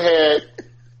 Like,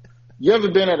 you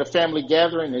ever been at a family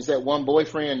gathering? There's that one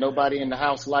boyfriend nobody in the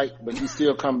house like, but he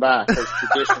still come by because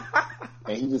tradition,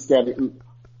 and he just got to eat.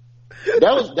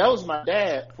 That was my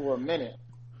dad for a minute.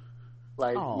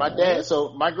 Like, my dad,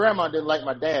 so my grandma didn't like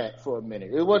my dad for a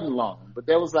minute. It wasn't long, but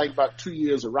there was like about 2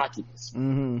 years of rockiness.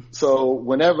 Mm-hmm. So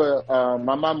whenever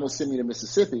my mom would send me to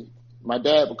Mississippi, my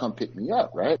dad would come pick me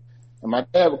up, right? And my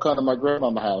dad would come to my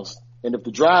grandmama's house, and if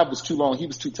the drive was too long, he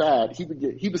was too tired, he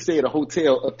would stay at a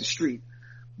hotel up the street,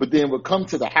 but then would come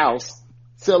to the house,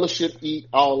 fellowship, eat,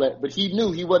 all that. But he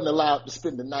knew he wasn't allowed to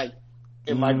spend the night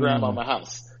in my grandmama's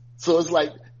house. So it's like,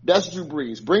 that's Drew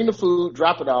Brees. Bring the food,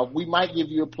 drop it off. We might give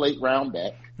you a plate round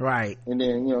back. Right. And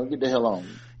then, get the hell on.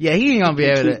 Yeah, he ain't gonna be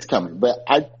able to. It's coming. But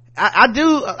I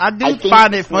do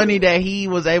find it funny that he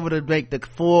was able to make the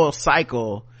full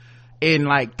cycle in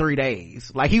like 3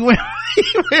 days. Like he went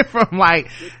from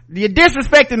like, you're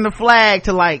disrespecting the flag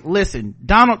to like, listen,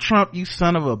 Donald Trump, you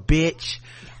son of a bitch.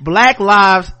 Black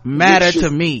lives matter to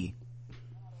me.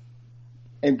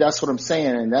 And that's what I'm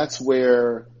saying. And that's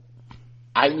where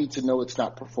I need to know it's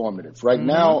not performative. Right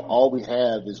now, all we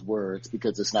have is words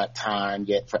because it's not time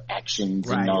yet for actions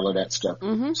and all of that stuff.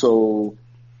 Mm-hmm. So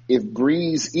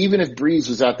even if Brees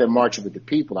was out there marching with the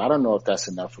people, I don't know if that's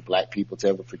enough for black people to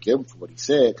ever forgive him for what he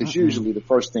said, because usually the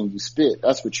first thing you spit,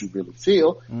 that's what you really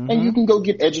feel. And you can go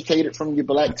get educated from your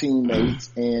black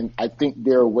teammates. And I think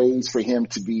there are ways for him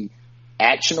to be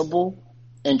actionable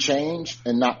and change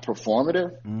and not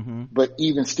performative. But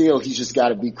even still, he's just got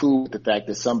to be cool with the fact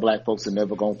that some black folks are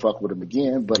never going to fuck with him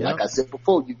again. But like I said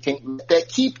before, you can't let that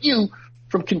keep you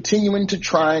from continuing to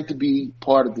trying to be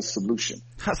part of the solution.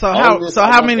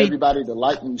 How many, everybody to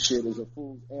like me shit is a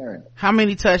fool's errand. How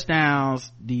many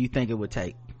touchdowns do you think it would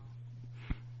take?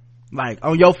 Like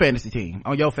on your fantasy team,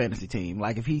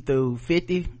 like if he threw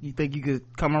 50, you think you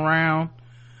could come around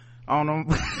on him?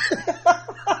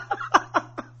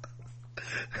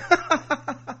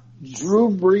 Drew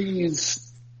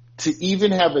Brees, to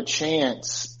even have a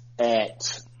chance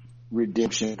at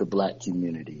redemption of the black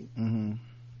community,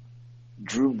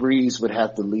 Drew Brees would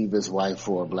have to leave his wife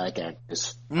for a black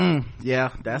actress. Yeah,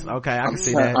 that's okay. I can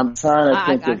see that. I'm trying to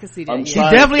think. I can see that. He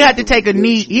definitely had to take a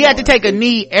knee. He had to take a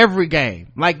knee every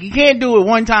game. Like, you can't do it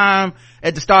one time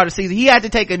at the start of the season. He had to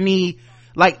take a knee.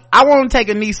 Like, I want to take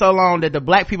a knee so long that the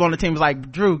black people on the team was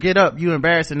like, Drew, get up. You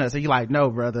embarrassing us. And you're like,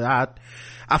 no, brother.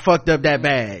 I fucked up that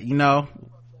bad,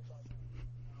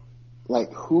 Like,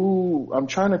 I'm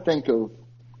trying to think of,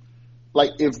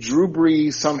 like, if Drew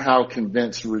Brees somehow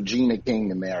convinced Regina King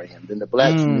to marry him, then the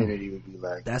black community would be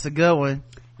like, that's a good one.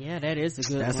 Yeah, that is a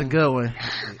good one. That's a good one.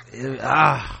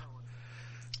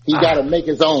 He got to make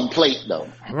his own plate, though.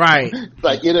 Right.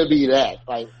 Like, it'll be that.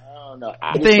 Like, don't know.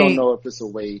 I just don't know if it's a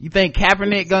way. You think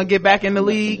Kaepernick gonna get back in the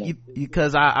league?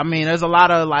 Because I mean, there's a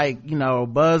lot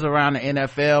of buzz around the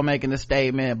NFL making a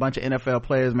statement. A bunch of NFL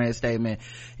players made a statement.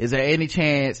 Is there any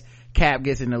chance Cap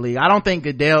gets in the league? I don't think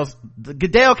Goodell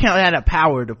can't have the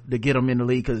power to get him in the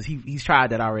league because he's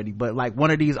tried that already. But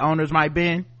one of these owners might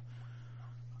bend.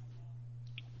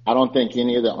 I don't think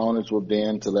any of the owners will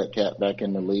bend to let Cap back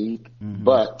in the league,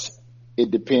 but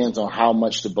it depends on how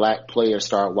much the black players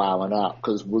start wilding out.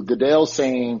 Because with Goodell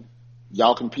saying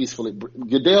y'all can peacefully,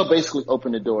 Goodell basically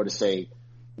opened the door to say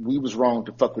we was wrong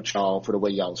to fuck with y'all for the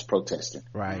way y'all was protesting.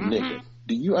 Right, nigga.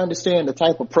 Do you understand the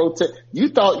type of protest you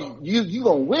thought you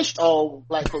gonna wish all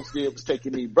black folks did was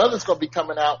taking these? Brothers gonna be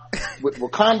coming out with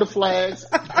Wakanda flags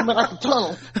coming out the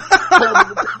tunnel.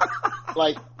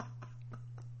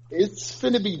 It's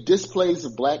finna be displays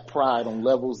of black pride on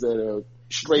levels that are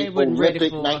straight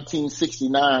Olympic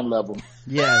 1969 level.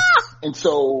 Yes. And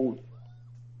so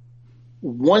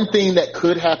one thing that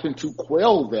could happen to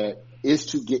quell that is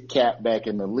to get Cap back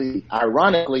in the league.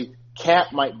 Ironically,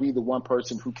 Cap might be the one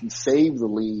person who can save the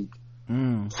league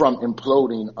from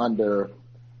imploding under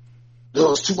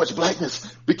there's too much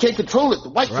blackness. We can't control it. The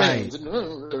white fans.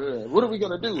 What are we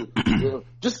gonna do?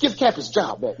 Just give Cap his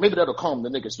job back. Maybe that'll calm the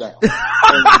niggas down. And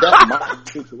that's my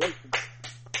situation.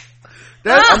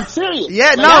 I'm serious.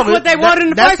 Yeah, that's what they wanted in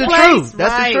the first place.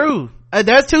 That's the truth.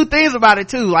 There's two things about it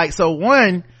too. So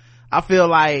one, I feel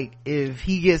like if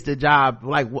he gets the job,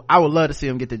 I would love to see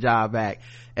him get the job back.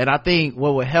 And I think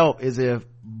what would help is if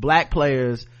black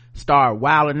players start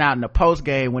wilding out in the post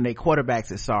game when their quarterbacks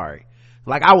is sorry.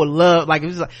 I would love, if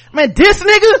it's man, this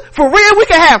nigga, for real, we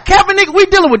can have Kaepernick, we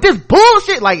dealing with this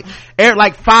bullshit,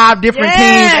 5 different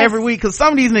teams every week, cause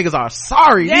some of these niggas are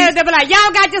sorry. Yeah, they'll be like,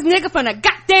 y'all got this nigga from the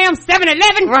goddamn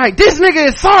 7-Eleven. Right, this nigga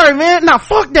is sorry, man. Now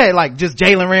fuck that, just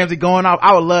Jalen Ramsey going off.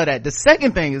 I would love that. The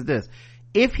second thing is this.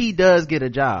 If he does get a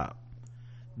job,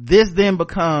 this then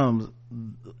becomes,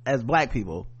 as black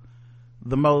people,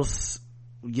 the most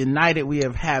united we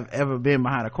have ever been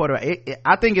behind a quarterback.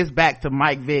 I think it's back to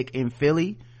Mike Vick in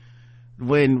Philly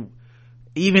when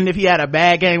even if he had a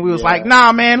bad game, we was like,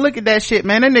 nah man, look at that shit,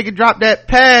 man, that nigga dropped that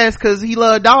pass cause he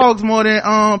loved dogs more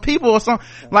than people or something.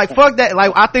 Fuck that.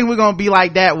 I think we're gonna be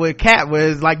like that with Cap, where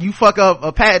it's you fuck up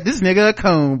a pass, this nigga a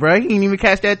coon, bro, he didn't even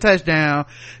catch that touchdown,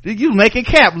 you making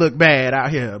Cap look bad out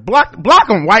here. Block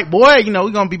him, white boy. We're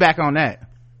gonna be back on that.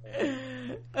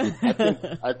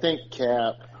 I think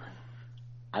Cap,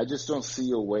 I just don't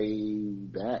see a way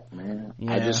back, man.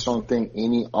 I just don't think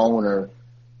any owner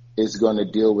is going to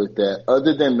deal with that,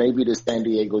 other than maybe the San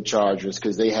Diego Chargers,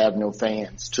 because they have no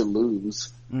fans to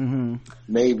lose.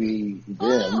 Maybe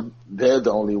them, they're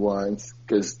the only ones,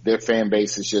 because their fan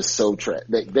base is just so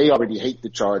they already hate the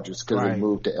Chargers because they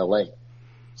moved to LA.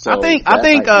 So I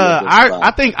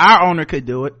think our owner could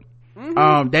do it.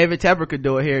 David Tepper could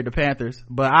do it here at the Panthers,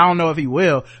 but I don't know if he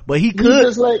will, but he could. He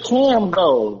just let Cam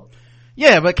go.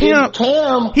 Yeah, but Cam,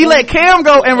 he let Cam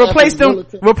go and replaced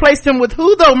him with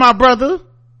who though, my brother?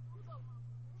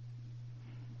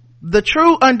 The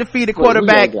true undefeated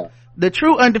quarterback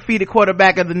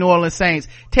of the New Orleans Saints,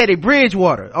 Teddy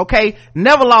Bridgewater, okay?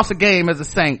 Never lost a game as a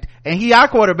Saint, and he our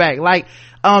quarterback.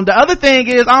 The other thing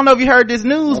is, I don't know if you heard this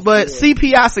news, but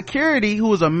CPI Security, who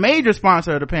was a major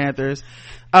sponsor of the Panthers,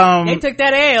 they took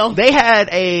that L. They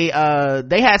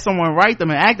had someone write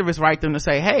them, an activist write them to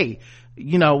say, hey,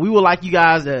 we would like you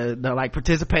guys to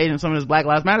participate in some of this Black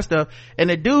Lives Matter stuff. And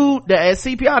the dude that at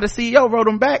CPI, the CEO, wrote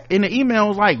them back in the email,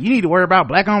 was like, you need to worry about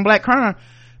black on black crime.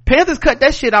 Panthers cut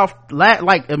that shit off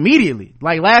immediately.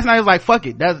 Last night, it was like, fuck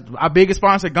it, that's our biggest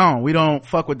sponsor gone, we don't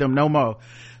fuck with them no more.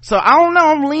 So I don't know,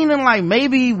 I'm leaning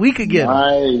maybe we could get him.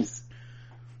 Nice.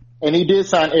 And he did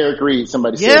sign Eric Reed,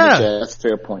 somebody said in the chat. That's a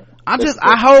fair point. I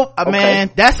hope,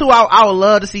 man, that's who I would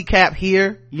love to see Cap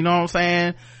here, you know what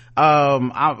I'm saying?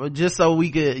 Just so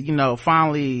we could,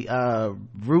 finally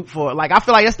root for it. I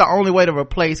feel like that's the only way to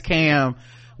replace Cam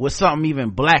with something even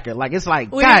blacker.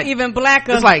 Even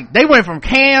blacker. It's they went from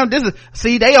Cam,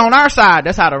 they on our side,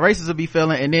 that's how the racists will be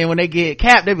feeling, and then when they get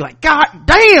Cap, they'll be like, god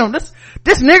damn, this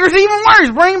nigger's even worse,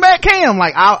 bring back Cam.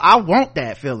 I want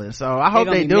that feeling, so I hope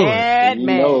they do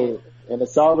it. And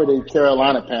it's already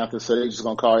Carolina Panthers, so they're just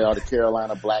gonna call y'all the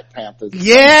Carolina Black Panthers.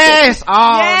 Yes!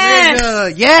 Oh, yes!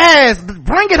 Nigga. Yes!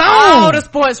 Bring it on! All the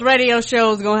sports radio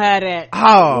shows gonna have that.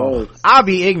 Oh, yes. I'll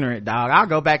be ignorant, dog. I'll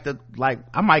go back to,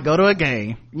 I might go to a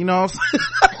game. You know what I'm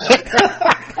saying?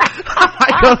 I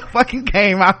might go to a fucking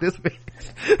game out this bitch.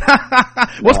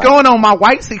 What's going on, my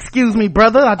whites? Excuse me,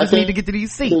 brother. I just need to get to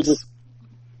these seats.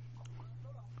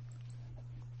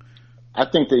 I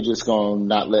think they're just gonna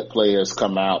not let players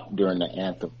come out during the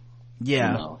anthem.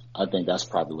 Yeah. I think that's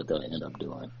probably what they'll end up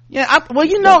doing. Yeah,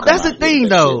 that's the thing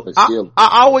though.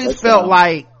 I always felt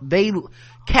like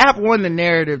Cap won the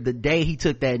narrative the day he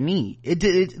took that knee.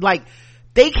 It like,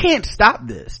 they can't stop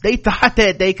this. They thought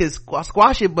that they could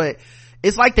squash it, but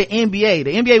it's like the NBA.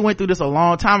 The NBA went through this a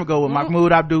long time ago with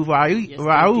Mahmoud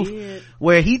Abdul-Rauf,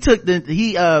 where he did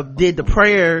the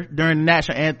prayer during the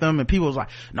national anthem, and people was like,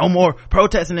 no more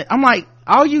protesting it. I'm like,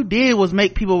 all you did was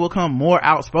make people become more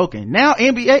outspoken. Now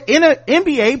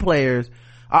NBA players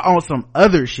are on some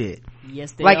other shit.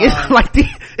 Yes, they are.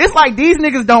 It's like these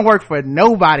niggas don't work for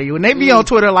nobody. When they be on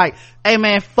Twitter like, hey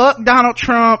man, fuck Donald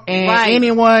Trump and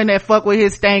anyone that fuck with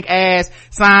his stank ass,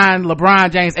 sign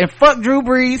LeBron James, and fuck Drew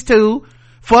Brees too.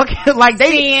 Fuck, like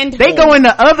they go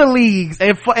into other leagues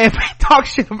and talk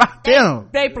shit about them.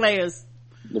 They players.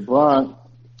 LeBron,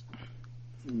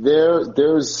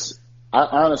 I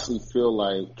honestly feel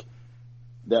like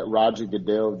that Roger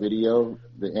Goodell video,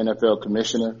 the NFL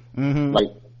commissioner,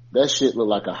 like, that shit looked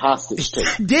like a hostage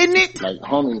tape. Didn't it? Like,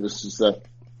 homie was just like,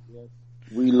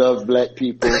 we love black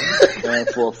people, and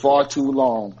for far too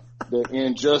long, the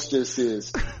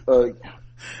injustices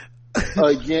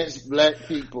against black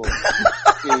people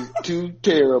is too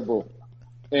terrible.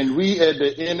 And we at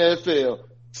the NFL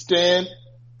stand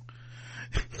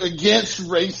against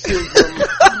racism.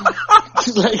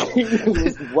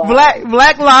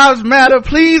 Black lives matter.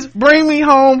 Please bring me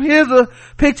home. Here's a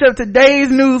picture of today's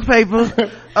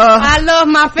newspaper. I love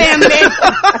my family.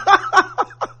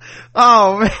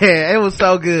 Oh man, it was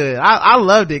so good. I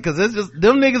loved it because it's just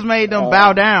them niggas made them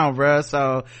bow down, bruh.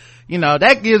 So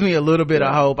that gives me a little bit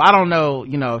of hope. I don't know,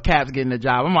 if Cap's getting the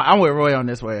job. I'm with Roy on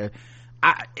this one.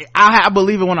 I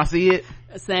believe it when I see it.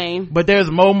 Same. But there's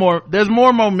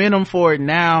more momentum for it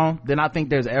now than I think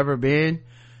there's ever been,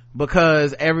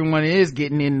 because everyone is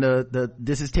getting in the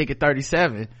this is ticket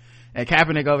 37, and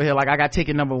Kaepernick over here like, I got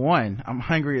ticket number 1. I'm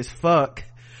hungry as fuck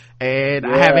and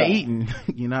I haven't eaten.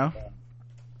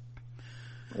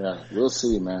 Yeah, we'll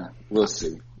see, man. We'll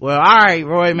see. Well, all right,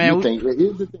 Roy, man.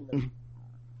 Here's the thing.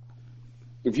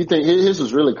 If you think his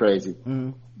was really crazy,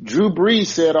 Drew Brees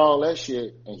said all that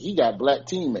shit and he got black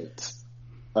teammates.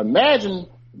 Imagine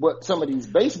what some of these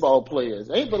baseball players,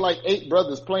 ain't but like 8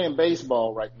 brothers playing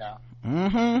baseball right now.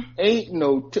 Ain't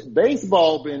no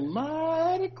baseball been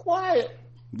mighty quiet.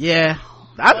 Yeah,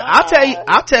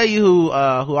 I'll tell you who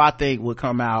I think would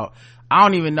come out. I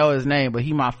don't even know his name, but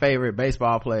he my favorite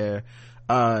baseball player.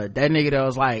 That nigga that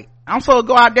was like, I'm supposed to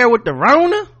go out there with the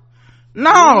Rona.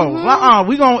 No,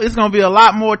 it's gonna be a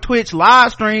lot more Twitch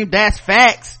live stream. That's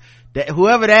facts. That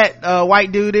whoever that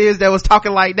white dude is that was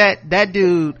talking like that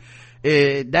dude,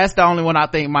 that's the only one I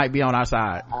think might be on our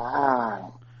side.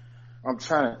 I'm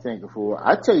trying to think of who.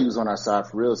 I tell you who's on our side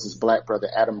for real is his black brother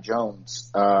Adam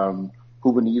Jones, who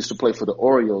when he used to play for the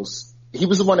Orioles, he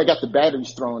was the one that got the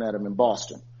batteries thrown at him in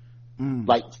Boston,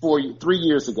 like 3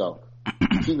 years ago.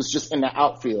 He was just in the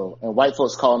outfield and white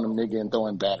folks calling him nigga and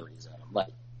throwing batteries at him. Like,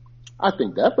 I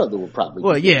think that brother would probably.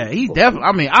 Well, yeah, he definitely.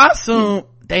 I mean, I assume.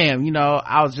 Damn,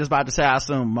 I was just about to say I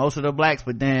assume most of the blacks,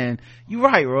 but then you're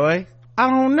right, Roy. I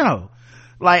don't know.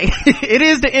 Like, it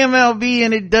is the MLB,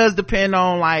 and it does depend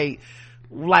on like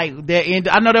their end.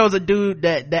 I know there was a dude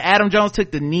that Adam Jones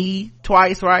took the knee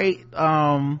twice, right?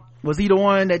 Was he the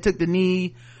one that took the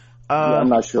knee? I'm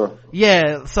not sure.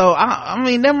 Yeah, so I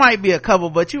mean, there might be a couple,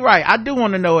 but you're right. I do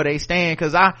want to know where they stand,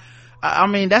 because I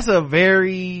mean, that's a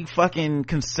very fucking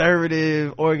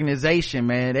conservative organization,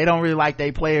 man. They don't really like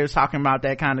their players talking about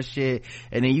that kind of shit.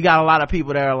 And then you got a lot of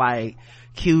people that are like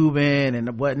Cuban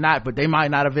and whatnot, but they might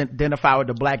not have identified with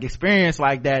the black experience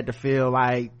like that to feel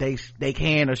like they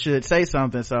can or should say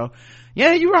something. So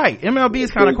yeah, you're right. MLB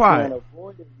is kind of quiet.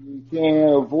 You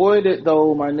can't avoid it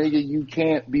though, my nigga. You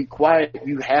can't be quiet.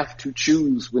 You have to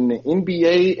choose. When the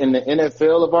NBA and the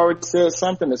NFL have already said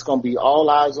something, it's going to be all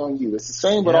eyes on you. It's the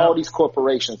same with all these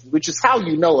corporations, which is how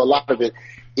you know a lot of it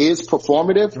is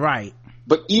performative. Right.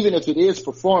 But even if it is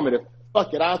performative,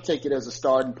 fuck it, I'll take it as a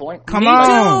starting point. Come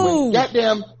on.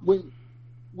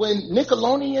 When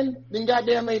Nickelodeon then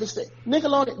goddamn made a statement.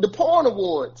 Nickelodeon, the porn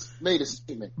awards made a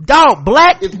statement. Dog,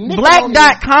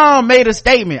 black.com made a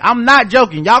statement. I'm not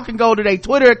joking. Y'all can go to their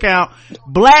Twitter account,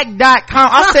 black.com.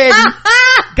 I said,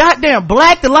 goddamn,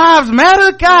 Black Lives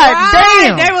Matter? God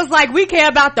damn. They was like, we care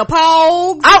about the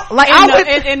pogs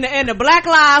and the black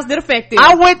lives that affected.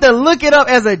 I went to look it up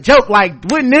as a joke, like,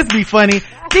 wouldn't this be funny?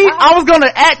 I was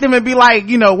gonna act them and be like,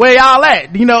 where y'all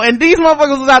at? And these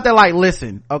motherfuckers was out there like,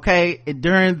 listen, okay,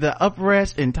 during the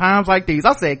unrest in times like these,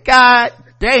 I said, God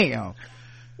damn.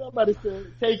 Somebody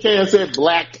said, KK said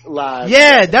Black Lives.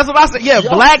 Yeah, that's what I said. Yeah,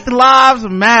 Black Lives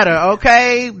Matter,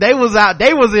 okay? They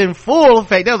was in full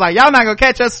effect. They was like, y'all not gonna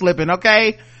catch us slipping,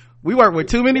 okay? We work with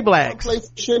too many blacks. Some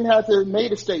place shouldn't have to have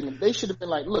made a statement. They should have been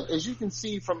like, look, as you can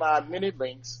see from our minute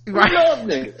links, we love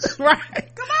niggas.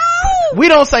 Right. Come on. We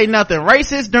don't say nothing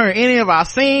racist during any of our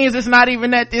scenes. It's not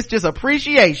even that. It's just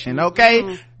appreciation,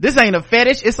 okay? This ain't a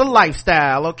fetish. It's a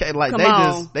lifestyle, okay? Like,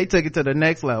 they took it to the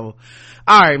next level.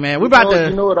 All right, man. You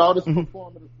know what all this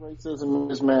performative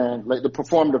racism is, man? Like, the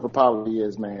performative apology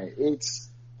is, man.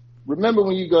 Remember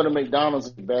when you go to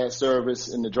McDonald's and bad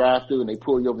service in the drive-thru and they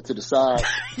pull you over to the side,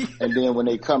 and then when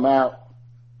they come out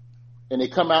and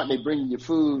they bring you your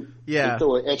food, they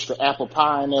throw an extra apple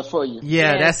pie in there for you.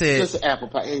 Yeah, that's it. Just an apple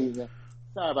pie. Hey,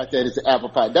 sorry about that. It's an apple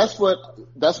pie. That's what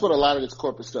a lot of this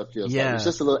corporate stuff feels like. It's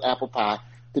just a little apple pie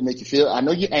to make you feel. I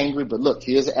know you're angry, but look,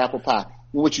 here's an apple pie.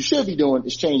 Well, what you should be doing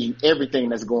is changing everything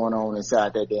that's going on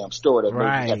inside that damn store that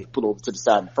made you have to pull over to the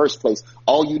side in the first place.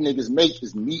 All you niggas make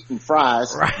is meat and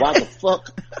fries. Right. Why the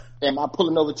fuck am I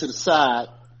pulling over to the side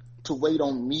to wait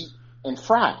on meat and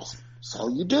fries? So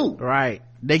you do. Right.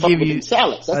 They give you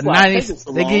salads. That's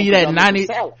they give you that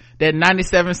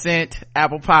 97-cent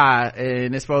apple pie,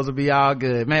 and it's supposed to be all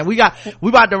good. Man, we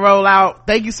about to roll out.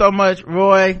 Thank you so much,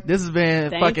 Roy. This has been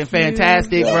fucking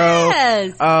fantastic, bro.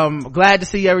 Glad to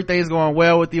see everything's going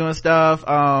well with you and stuff.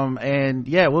 And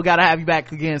yeah, we'll gotta have you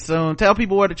back again soon. Tell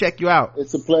people where to check you out.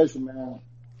 It's a pleasure, man.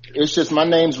 It's just, my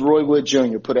name's Roy Wood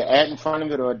Jr. Put an @ in front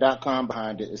of it or a .com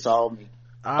behind it. It's all me.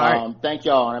 All right. Thank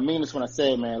y'all. And I mean this when I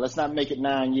say it, man. Let's not make it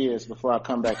 9 years before I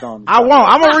come back on. I won't.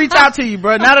 I'm gonna reach out to you,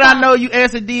 bro. Now that I know you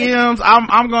answer DMs,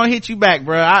 I'm gonna hit you back,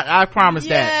 bro. I promise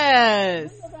that.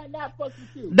 Yes.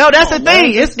 No, that's the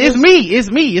thing. It's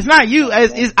me. It's not you.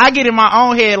 I get in my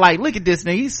own head like, look at this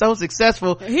nigga. He's so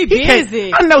successful. He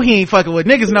busy. I know he ain't fucking with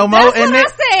niggas no more. That's what I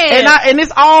said. And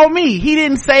it's all me. He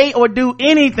didn't say or do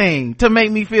anything to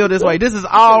make me feel this way. This is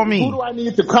all me. Who do I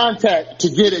need to contact to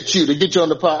get at you, to get you on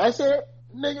the pod? I said,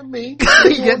 nigga, me.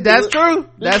 Yeah, that's true.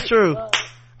 That's true. All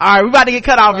right, we about to get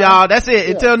cut off, y'all. That's it.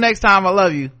 Until next time, I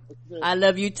love you. I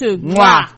love you too. Mwah.